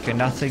floor. Okay,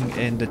 nothing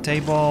in the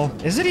table.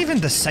 Is it even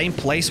the same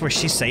place where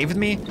she saved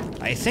me?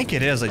 I think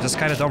it is. I just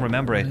kind of don't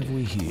remember it. What have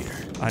we here?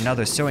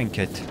 Another sewing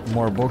kit.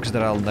 More books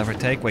that I'll never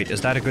take. Wait,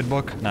 is that a good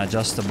book? Not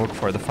just a book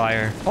for the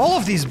fire. All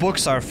of these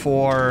books are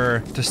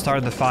for to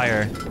start the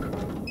fire.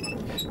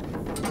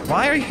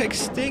 Why are you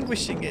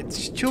extinguishing it,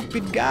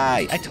 stupid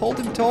guy? I told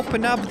him to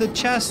open up the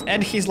chest.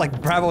 And he's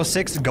like, Bravo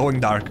 6, going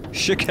dark.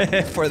 Shook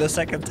for the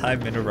second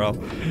time in a row.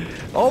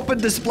 Open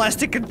this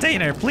plastic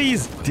container,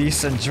 please.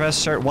 Decent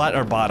dress shirt,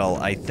 water bottle.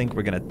 I think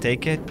we're gonna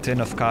take it. Tin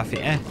of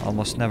coffee,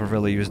 almost never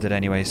really used it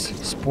anyways.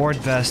 Sport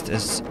vest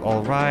is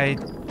alright.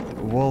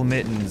 Wool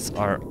mittens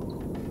are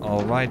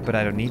alright, but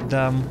I don't need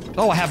them.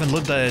 Oh, I haven't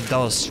looted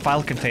those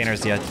file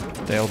containers yet.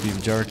 They'll be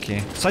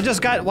jerky. So I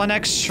just got one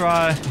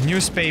extra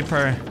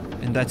newspaper.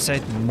 And that's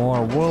it.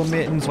 More wool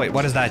mittens. Wait,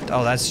 what is that?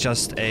 Oh, that's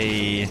just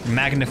a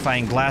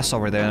magnifying glass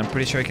over there. I'm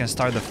pretty sure you can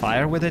start the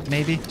fire with it,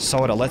 maybe.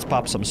 Soda. Let's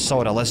pop some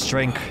soda. Let's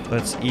drink.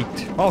 Let's eat.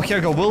 Oh, here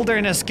we go.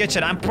 Wilderness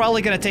kitchen. I'm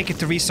probably gonna take it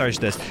to research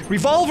this.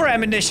 Revolver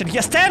ammunition.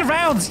 Yes, 10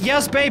 rounds.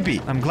 Yes,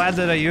 baby. I'm glad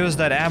that I used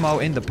that ammo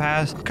in the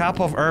past. Cup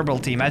of herbal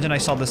tea. Imagine I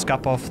saw this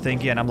cup of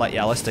thingy and I'm like,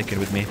 yeah, let's take it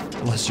with me.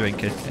 Let's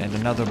drink it. And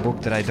another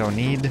book that I don't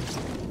need.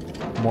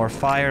 More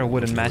fire,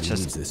 wooden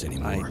matches.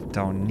 I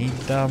don't need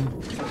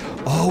them.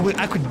 Oh,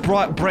 I could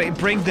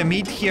bring the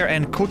meat here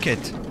and cook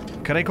it.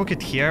 Could I cook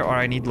it here, or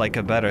I need like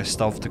a better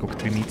stove to cook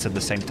 3 meats at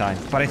the same time?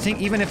 But I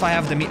think even if I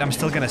have the meat, I'm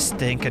still gonna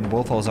stink and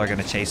wolfos are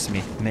gonna chase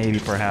me. Maybe,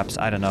 perhaps,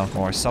 I don't know.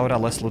 More soda,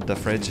 let's loot the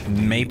fridge.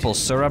 Maple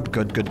syrup,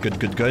 good.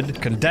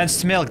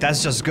 Condensed milk,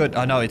 that's just good.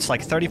 Oh no, it's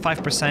like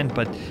 35%,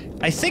 but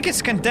I think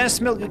it's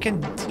condensed milk. You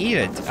can eat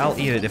it. I'll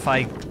eat it. If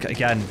I,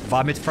 again,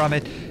 vomit from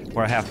it,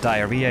 or I have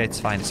diarrhea,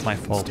 it's fine, it's my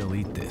fault. Still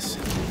eat this.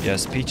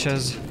 Yes,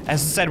 peaches.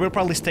 As I said, we'll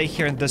probably stay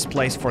here in this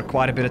place for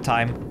quite a bit of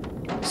time.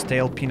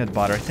 Stale peanut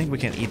butter. I think we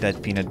can eat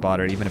that peanut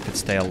butter, even if it's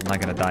stale. I'm not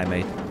gonna die,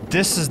 mate.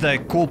 This is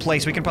the cool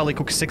place. We can probably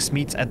cook 6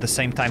 meats at the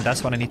same time.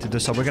 That's what I need to do.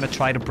 So we're gonna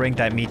try to bring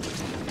that meat.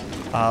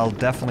 I'll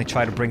definitely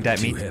try to bring that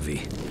meat. Too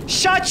heavy.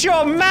 Shut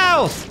your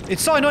mouth!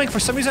 It's so annoying. For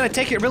some reason, I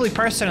take it really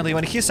personally.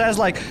 When he says,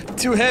 like,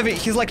 too heavy,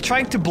 he's, like,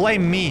 trying to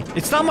blame me.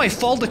 It's not my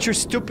fault that you're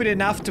stupid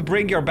enough to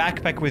bring your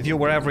backpack with you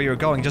wherever you're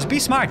going. Just be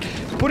smart.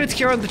 Put it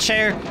here on the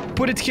chair,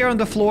 put it here on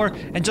the floor,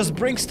 and just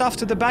bring stuff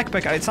to the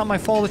backpack. It's not my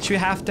fault that you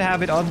have to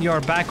have it on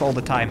your back all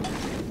the time.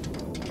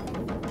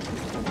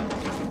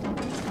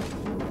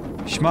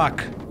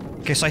 Schmuck.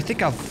 Okay, so I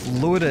think I've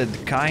looted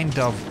kind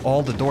of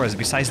all the doors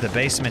besides the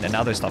basement and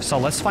other stuff. So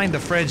let's find the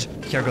fridge.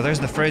 Here we go, there's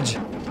the fridge.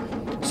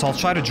 So I'll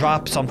try to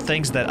drop some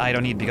things that I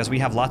don't need because we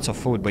have lots of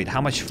food. Wait, how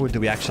much food do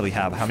we actually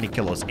have? How many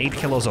kilos? 8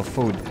 kilos of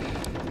food.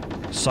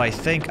 So I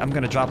think I'm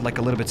gonna drop like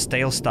a little bit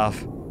stale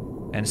stuff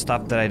and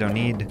stuff that I don't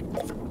need.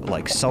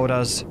 Like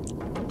sodas,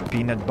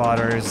 peanut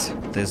butters,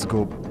 this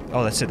goop.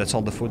 Oh, that's it. That's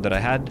all the food that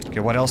I had. Okay,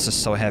 what else is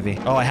so heavy?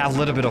 Oh, I have a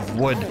little bit of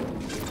wood.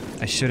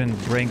 I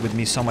shouldn't bring with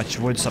me so much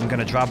wood, so I'm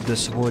gonna drop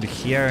this wood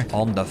here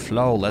on the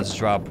floor. Let's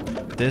drop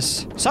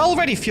this. So I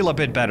already feel a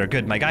bit better.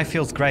 Good, my guy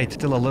feels great.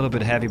 Still a little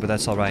bit heavy, but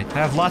that's alright. I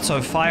have lots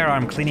of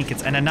firearm cleaning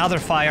kits and another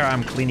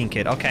firearm cleaning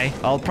kit. Okay,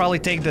 I'll probably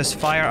take this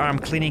firearm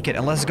cleaning kit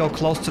and let's go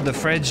close to the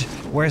fridge.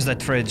 Where's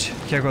that fridge?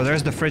 Here we go,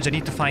 there's the fridge. I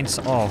need to find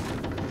oh,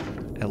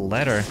 a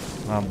letter.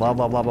 Blah,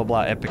 blah, blah, blah,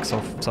 blah. Epic,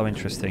 so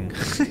interesting.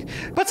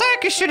 But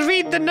Sark, you should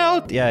read the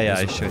note. Yeah,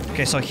 I should.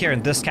 Okay, so here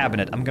in this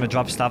cabinet, I'm gonna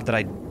drop stuff that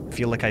I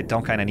feel like I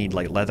don't kind of need,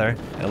 like leather,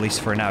 at least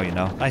for now, you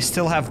know. I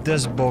still have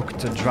this book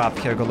to drop.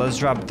 Here go, let's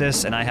drop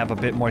this, and I have a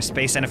bit more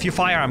space and a few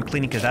firearm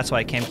cleaning because that's why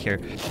I came here.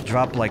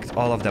 Drop like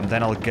all of them,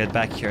 then I'll get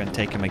back here and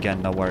take them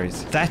again, no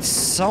worries. That's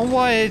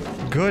somewhat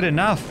good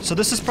enough. So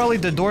this is probably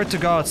the door to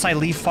go outside.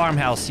 Leave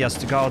farmhouse, yes,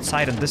 to go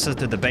outside, and this is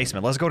the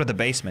basement. Let's go to the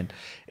basement.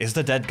 Is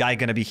the dead guy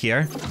gonna be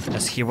here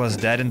as he was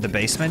dead in the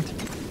basement?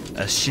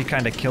 As she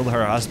kind of killed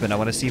her husband. I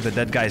want to see if the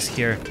dead guy's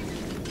here.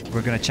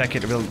 We're gonna check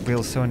it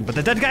real soon. But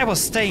the dead guy was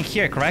staying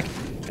here, correct?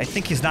 I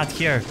think he's not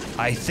here.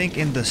 I think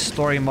in the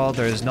story mode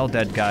there is no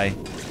dead guy.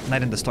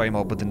 Not in the story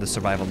mode, but in the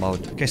survival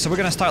mode. Okay, so we're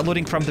gonna start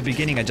looting from the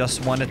beginning. I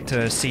just wanted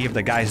to see if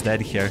the guy's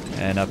dead here.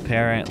 And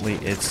apparently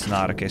it's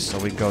not. Okay, so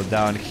we go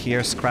down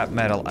here. Scrap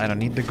metal. I don't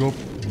need the goop.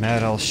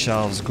 Metal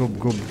shelves.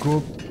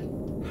 Goop.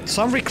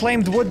 Some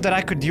reclaimed wood that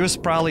I could use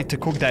probably to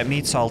cook that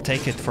meat, so I'll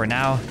take it for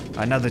now.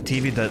 Another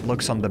TV that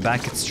looks on the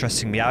back, it's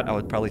stressing me out. I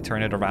would probably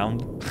turn it around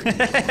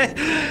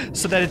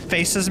so that it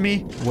faces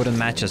me. Wooden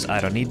matches,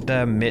 I don't need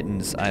them.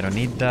 Mittens, I don't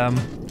need them.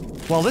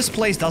 Well, this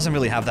place doesn't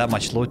really have that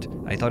much loot.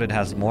 I thought it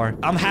has more.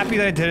 I'm happy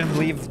that I didn't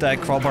leave the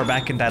crowbar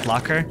back in that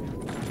locker.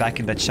 Back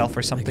in that shelf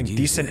or something.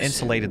 Decent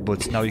insulated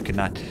boots. No, you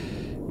cannot.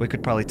 We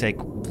could probably take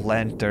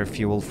lantern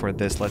fuel for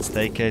this. Let's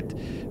take it.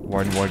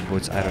 Worn work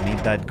boots, I don't need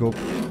that goop.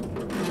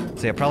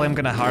 So yeah, probably I'm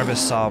gonna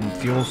harvest some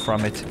fuel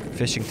from it.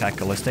 Fishing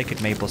tackle, let's take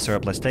it. Maple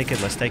syrup, let's take it.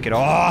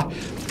 Oh,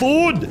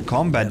 food!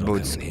 Combat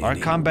boots. Are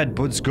combat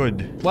boots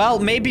good? Well,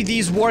 maybe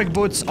these work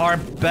boots are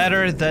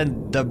better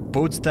than the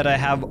boots that I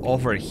have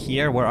over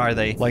here. Where are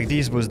they? Like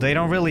these boots, they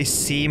don't really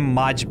seem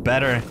much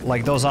better.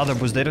 Like those other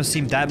boots, they don't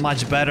seem that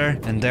much better.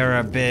 And they're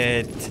a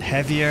bit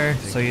heavier.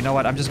 So you know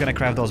what? I'm just gonna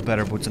craft those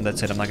better boots and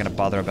that's it. I'm not gonna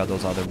bother about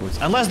those other boots.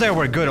 Unless they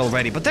were good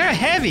already. But they're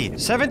heavy!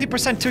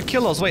 70%, 2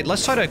 kilos. Wait,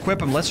 let's try to equip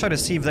them. Let's try to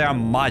see if they are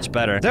much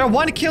better. They're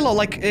 1 kilo,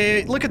 like,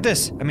 look at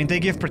this. I mean, they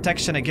give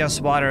protection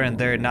against water and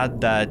they're not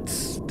that...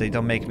 They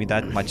don't make me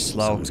that much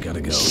slow. Someone's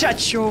gotta go.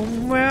 Shut your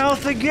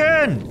mouth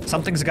again!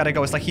 Something's gotta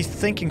go. It's like he's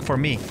thinking for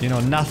me. You know,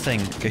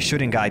 nothing. Okay,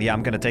 shooting guide. Yeah,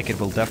 I'm gonna take it.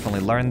 We'll definitely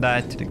learn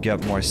that to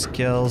get more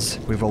skills.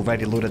 We've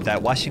already looted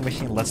that washing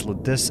machine. Let's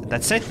loot this.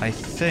 That's it. I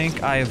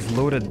think I've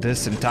looted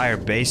this entire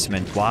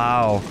basement.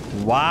 Wow.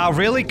 Wow,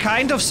 really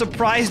kind of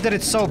surprised that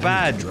it's so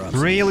bad.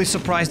 Really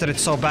surprised that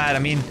it's so bad. I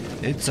mean...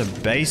 It's a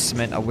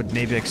basement. I would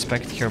maybe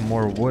expect here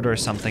more wood or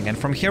something. And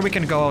from here we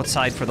can go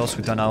outside for those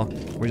who don't know.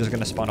 We're just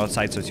gonna spawn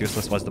outside, so it's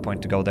useless. What's the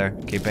point to go there?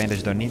 Okay,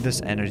 bandage, don't need this.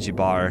 Energy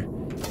bar.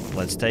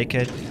 Let's take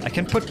it. I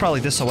can put probably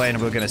this away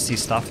and we're gonna see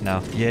stuff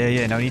now.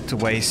 Yeah, no need to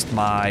waste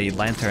my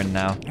lantern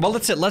now. Well,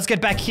 that's it. Let's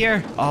get back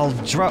here. I'll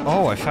drop...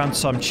 Oh, I found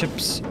some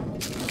chips.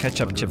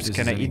 Ketchup chips.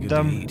 Can I eat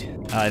them?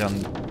 I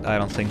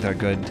don't think they're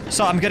good.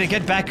 So I'm gonna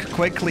get back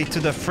quickly to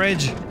the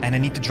fridge and I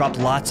need to drop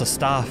lots of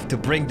stuff to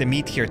bring the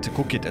meat here to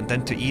cook it and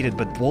then to eat it.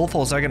 But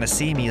wolfos are gonna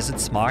see me. Is it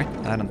smart?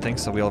 I don't think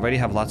so. We already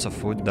have lots of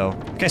food though.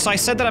 Okay, so I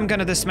said that I'm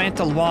gonna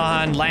dismantle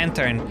one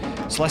lantern.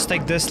 So let's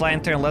take this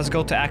lantern. Let's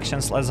go to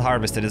actions. Let's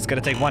harvest it. It's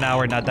gonna take 1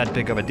 hour. Not that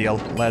big of a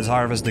deal. Let's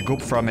harvest the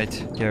goop from it.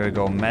 Here we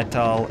go.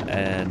 Metal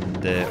and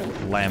the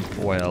lamp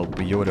oil.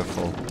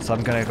 Beautiful. So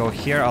I'm gonna go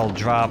here. I'll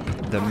drop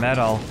the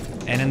metal.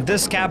 And in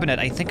this cabinet,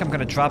 I think I'm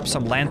gonna drop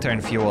some lantern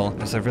fuel,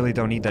 because I really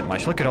don't need that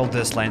much. Look at all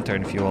this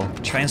lantern fuel.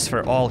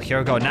 Transfer all. Here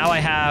we go. Now I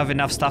have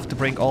enough stuff to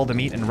bring all the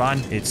meat and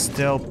run. It's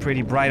still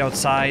pretty bright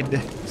outside.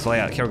 So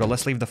yeah, here we go.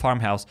 Let's leave the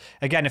farmhouse.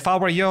 Again, if I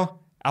were you,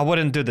 I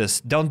wouldn't do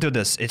this. Don't do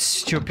this. It's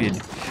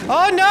stupid.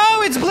 Oh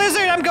no, it's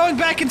Blizzard. I'm going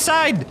back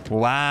inside.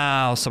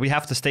 Wow. So we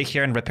have to stay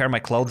here and repair my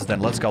clothes then.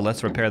 Let's go.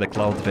 Let's repair the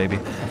clothes, baby.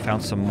 I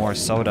found some more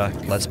soda.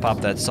 Let's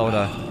pop that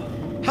soda.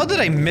 How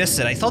did I miss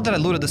it? I thought that I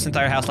looted this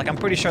entire house. Like, I'm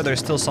pretty sure there's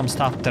still some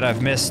stuff that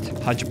I've missed.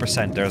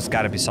 100%. There's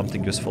gotta be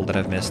something useful that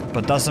I've missed.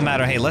 But doesn't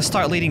matter. Hey, let's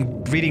start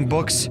reading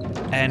books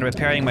and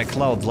repairing my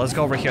clothes. Let's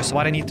go over here. So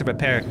what I need to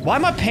repair? Why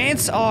my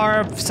pants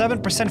are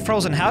 7%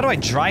 frozen? How do I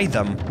dry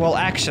them? Well,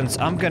 actions.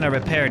 I'm gonna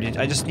repair it.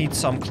 I just need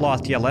some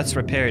cloth. Yeah, let's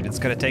repair it. It's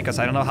gonna take us,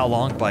 I don't know how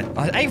long, but...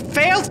 I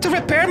failed to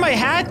repair my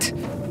hat!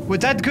 With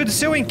that good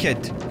sewing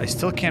kit. I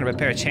still can't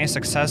repair. Chance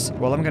success.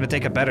 Well, I'm gonna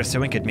take a better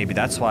sewing kit. Maybe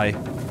that's why.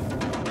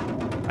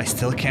 I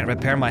still can't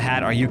repair my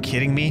hat. Are you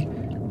kidding me?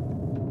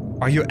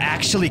 Are you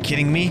actually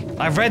kidding me?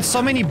 I've read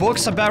so many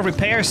books about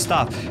repair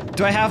stuff.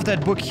 Do I have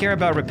that book here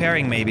about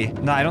repairing maybe?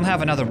 No, I don't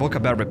have another book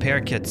about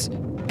repair kits.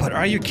 But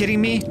are you kidding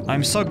me?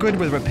 I'm so good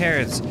with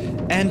repairs.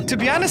 And to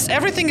be honest,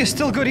 everything is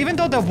still good. Even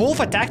though the wolf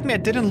attacked me, I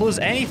didn't lose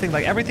anything.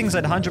 Like, everything's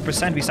at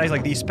 100% besides,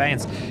 like, these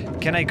pants.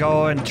 Can I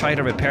go and try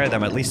to repair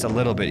them at least a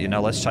little bit? You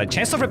know, let's try.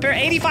 Chance of repair,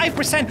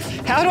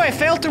 85%! How do I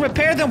fail to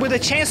repair them with a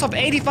chance of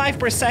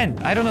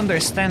 85%? I don't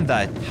understand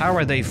that. How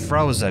are they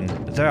frozen?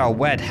 They are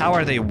wet. How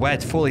are they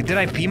wet fully? Did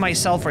I pee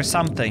myself or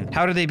something?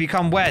 How do they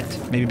become wet?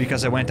 Maybe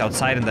because I went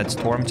outside and that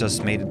storm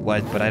just made it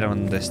wet, but I don't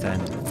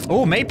understand.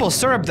 Oh, maple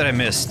syrup that I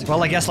missed.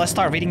 Well, I guess let's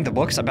start reading the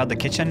books about the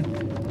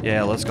kitchen.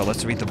 Yeah, let's go.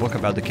 Let's read the book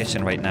about the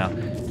kitchen right now.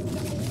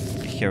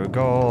 Here we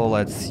go.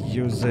 Let's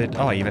use it.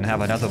 Oh, I even have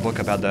another book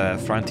about the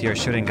Frontier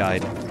Shooting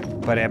Guide.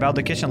 But about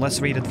the kitchen,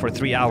 let's read it for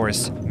 3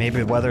 hours. Maybe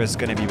the weather is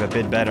gonna be a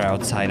bit better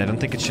outside. I don't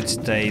think it should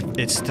stay.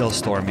 It's still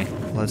stormy.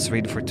 Let's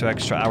read for 2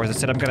 extra hours. I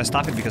said I'm gonna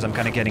stop it because I'm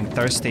kind of getting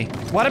thirsty.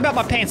 What about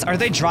my pants? Are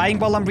they drying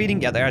while I'm reading?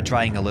 Yeah, they are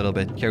drying a little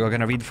bit. Here, we're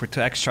gonna read for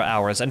 2 extra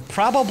hours. And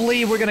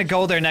probably we're gonna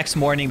go there next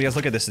morning because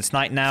look at this. It's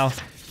night now.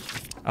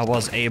 I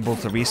was able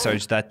to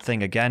research that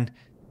thing again.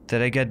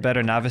 Did I get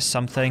better novice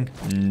something?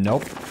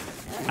 Nope.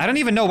 I don't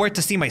even know where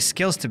to see my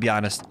skills, to be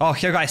honest. Oh,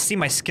 here I see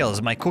my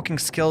skills. My cooking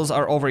skills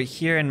are over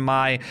here in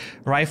my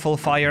rifle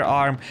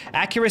firearm.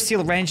 Accuracy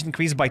range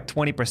increased by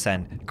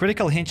 20%.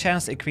 Critical hit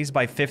chance increased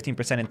by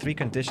 15% in 3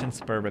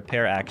 conditions per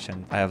repair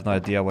action. I have no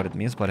idea what it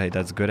means, but hey,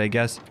 that's good, I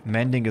guess.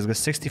 Mending is a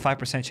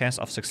 65% chance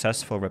of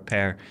successful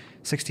repair.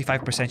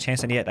 65%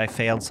 chance, and yet I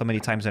failed so many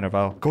times in a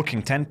row.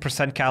 Cooking,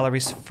 10%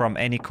 calories from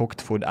any cooked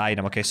food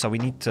item. Okay, so we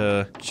need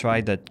to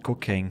try that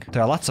cooking.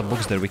 There are lots of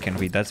books that we can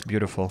read. That's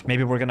beautiful.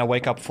 Maybe we're gonna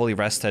wake up fully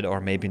rested,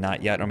 or maybe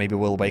not yet, or maybe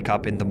we'll wake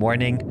up in the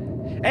morning.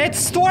 It's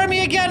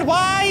stormy again!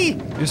 Why?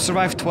 You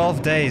survived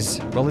 12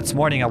 days. Well, it's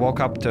morning. I woke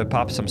up to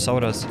pop some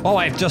sodas. Oh,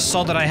 I just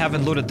saw that I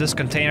haven't looted this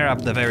container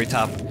up the very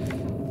top.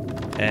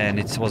 And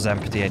it was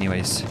empty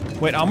anyways.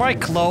 Wait, are my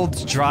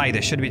clothes dry? They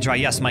should be dry.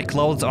 Yes, my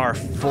clothes are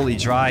fully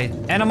dry.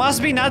 And I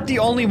must be not the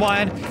only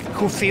one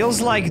who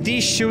feels like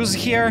these shoes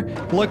here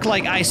look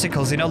like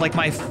icicles. You know, like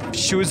my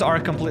shoes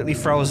are completely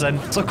frozen.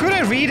 So could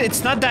I read?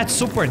 It's not that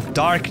super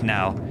dark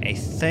now. I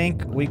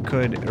think we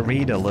could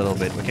read a little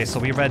bit. Okay, so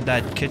we read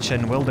that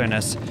kitchen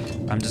wilderness.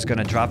 I'm just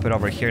gonna drop it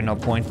over here. No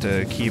point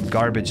to keep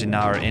garbage in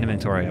our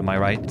inventory, am I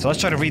right? So let's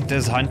try to read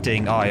this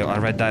hunting. Oh, I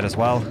read that as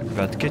well.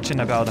 About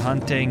kitchen, about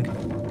hunting.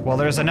 Well,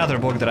 there's another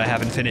book that I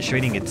haven't finished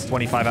reading. It's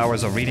 25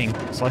 hours of reading.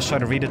 So let's try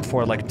to read it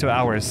for like 2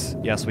 hours.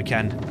 Yes, we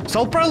can.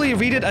 So I'll probably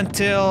read it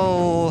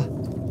until...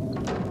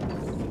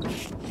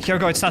 Here we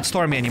go. It's not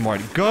stormy anymore.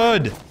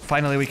 Good.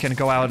 Finally, we can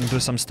go out and do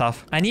some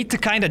stuff. I need to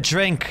kind of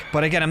drink.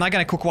 But again, I'm not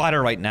going to cook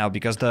water right now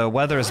because the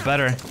weather is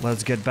better.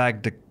 Let's get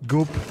back the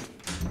goop.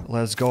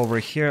 Let's go over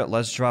here.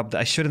 Let's drop the...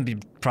 I shouldn't be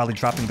probably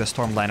dropping the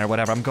storm lantern or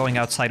whatever. I'm going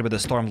outside with the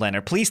storm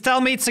lantern. Please tell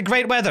me it's a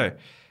great weather.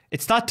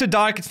 It's not too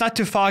dark. It's not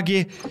too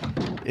foggy.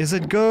 Is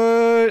it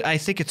good? I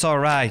think it's all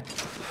right.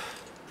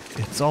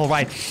 It's all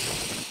right.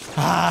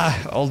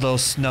 Ah, all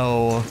those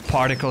snow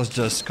particles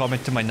just come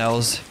into my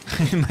nose.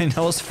 My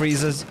nose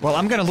freezes. Well,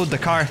 I'm gonna loot the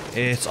car.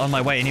 It's on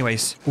my way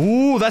anyways.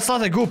 Ooh, that's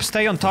not a goop.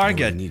 Stay on target.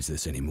 No one needs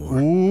this anymore.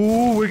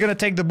 Ooh, we're gonna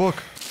take the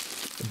book.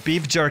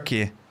 Beef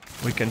jerky.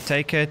 We can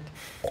take it.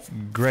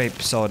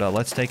 Grape soda.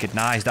 Let's take it.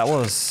 Nice. That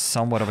was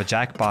somewhat of a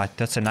jackpot.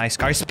 That's a nice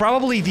car. It's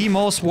probably the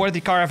most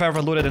worthy car I've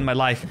ever looted in my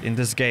life in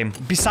this game.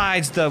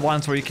 Besides the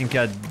ones where you can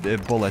get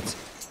bullets.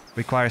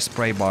 Requires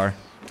spray bar.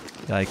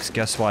 Yikes,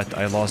 guess what?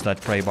 I lost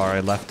that spray bar.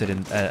 I left it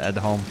at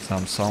home. So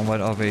I'm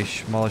somewhat of a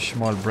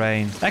small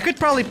brain. I could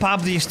probably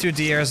pop these 2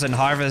 deers and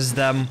harvest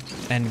them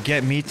and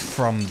get meat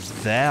from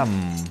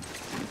them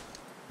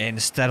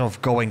instead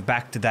of going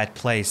back to that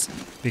place,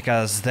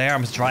 because there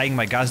I'm trying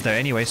my guts there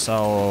anyway,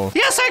 so...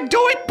 Yes, I do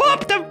it!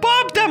 Pop them!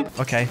 Pop them!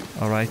 Okay,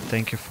 alright,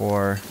 thank you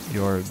for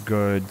your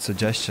good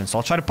suggestions.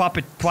 I'll try to pop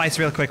it twice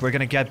real quick. We're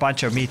gonna get a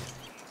bunch of meat.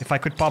 If I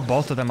could pop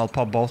both of them, I'll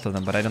pop both of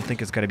them, but I don't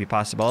think it's gonna be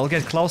possible. I'll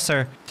get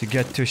closer to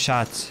get 2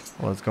 shots.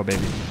 Well, let's go,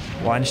 baby.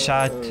 1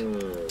 shot.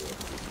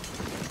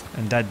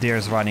 And that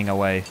deer's running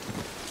away.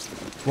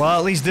 Well,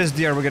 at least this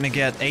deer, we're gonna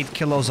get 8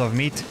 kilos of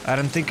meat. I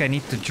don't think I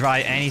need to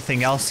try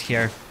anything else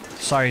here.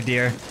 Sorry,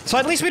 dear. So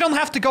at least we don't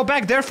have to go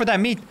back there for that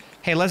meat.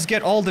 Hey, let's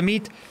get all the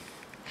meat.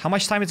 How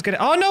much time it's gonna...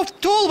 Oh, no,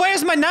 Tool,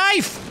 where's my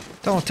knife?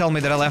 Don't tell me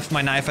that I left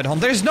my knife at home.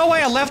 There's no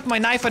way I left my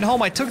knife at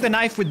home. I took the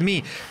knife with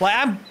me.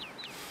 Like,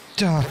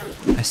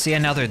 I see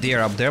another deer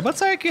up there. But,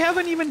 Cyrek, you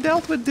haven't even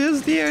dealt with this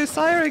deer.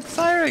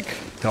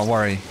 Cyrek. Don't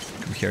worry.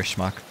 Come here,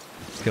 schmuck.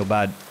 Feel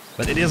bad.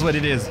 But it is what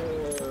it is.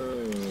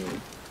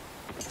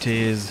 It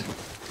is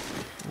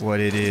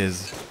what it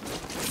is.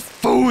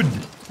 Food!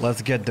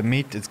 Let's get the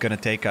meat. It's gonna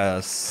take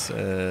us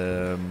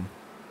 1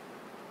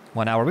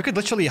 hour. We could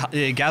literally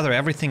gather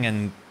everything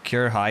and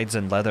cure hides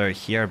and leather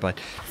here, but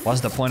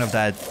what's the point of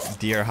that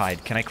deer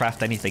hide? Can I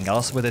craft anything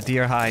else with a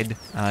deer hide?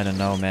 I don't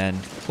know, man.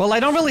 Well, I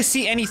don't really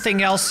see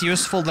anything else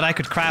useful that I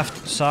could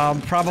craft, so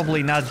I'm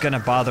probably not gonna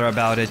bother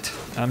about it.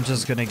 I'm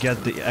just gonna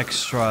get the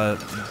extra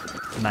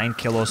 9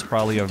 kilos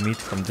probably of meat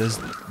from this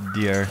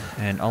deer,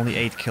 and only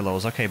 8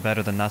 kilos. Okay,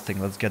 better than nothing.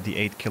 Let's get the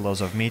 8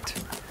 kilos of meat.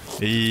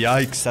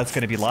 Yikes, that's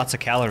gonna be lots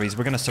of calories.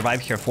 We're gonna survive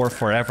here for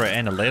forever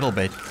and a little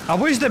bit. I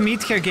wish the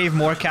meat here gave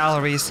more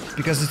calories,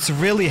 because it's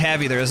really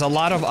heavy. There's a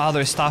lot of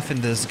other stuff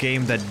in this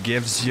game that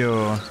gives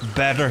you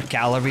better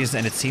calories,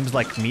 and it seems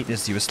like meat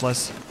is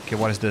useless. Okay,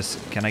 what is this?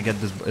 Can I get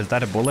this? Is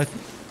that a bullet?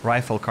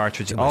 Rifle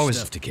cartridge. Oh,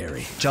 it's to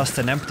carry. Just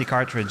an empty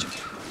cartridge.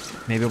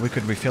 Maybe we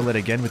could refill it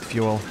again with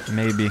fuel.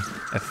 Maybe.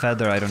 A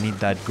feather, I don't need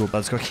that goop.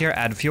 Let's go here,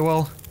 add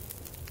fuel.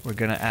 We're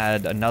gonna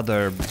add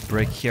another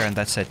brick here, and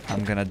that's it.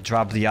 I'm gonna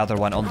drop the other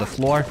one on the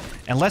floor.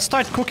 And let's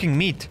start cooking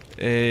meat.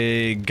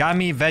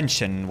 Gami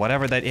Vention,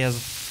 whatever that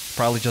is.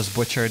 Probably just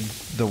butchered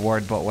the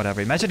word, but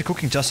whatever. Imagine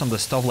cooking just on the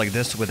stove like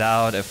this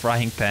without a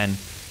frying pan.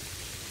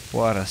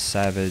 What a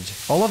savage.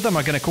 All of them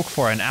are gonna cook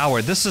for an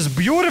hour. This is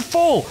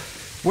beautiful!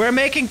 We're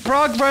making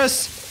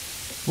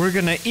progress! We're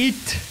gonna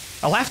eat.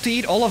 I'll have to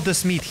eat all of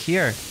this meat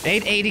here.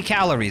 880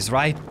 calories,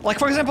 right? Like,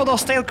 for example,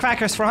 those stale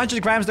crackers, for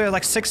 100 grams, they're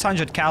like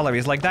 600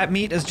 calories. Like, that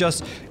meat is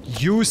just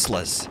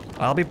useless.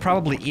 I'll be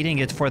probably eating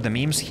it for the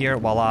memes here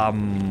while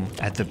I'm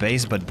at the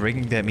base, but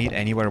bringing the meat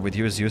anywhere with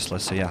you is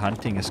useless. So yeah,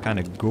 hunting is kind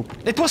of goop.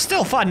 It was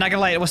still fun, not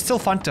gonna lie, it was still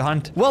fun to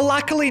hunt. Well,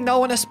 luckily, no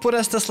one has put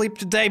us to sleep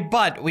today,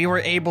 but we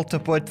were able to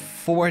put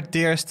 4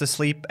 deers to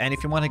sleep. And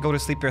if you want to go to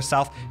sleep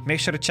yourself, make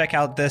sure to check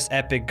out this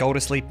epic go to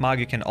sleep mug.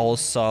 You can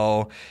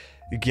also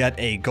get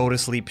a go to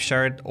sleep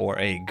shirt or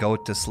a go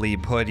to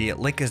sleep hoodie.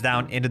 Link is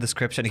down in the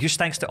description. Huge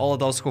thanks to all of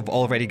those who've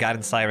already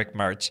gotten Cyrek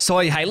merch. So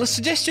I highly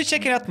suggest you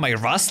checking out my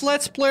Rust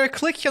Let's Player.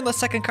 Click here on the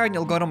second card and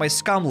you'll go to my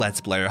Scum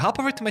Let's Player. Hop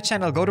over to my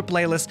channel, go to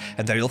playlist,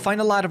 and there you'll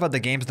find a lot of other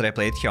games that I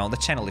played here on the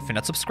channel. If you're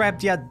not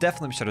subscribed yet,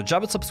 definitely be sure to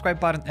drop the subscribe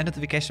button and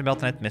notification bell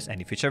to not miss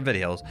any future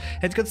videos.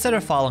 And consider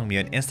following me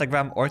on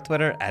Instagram or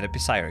Twitter at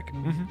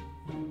HappyCairek.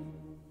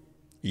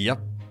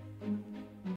 Yep.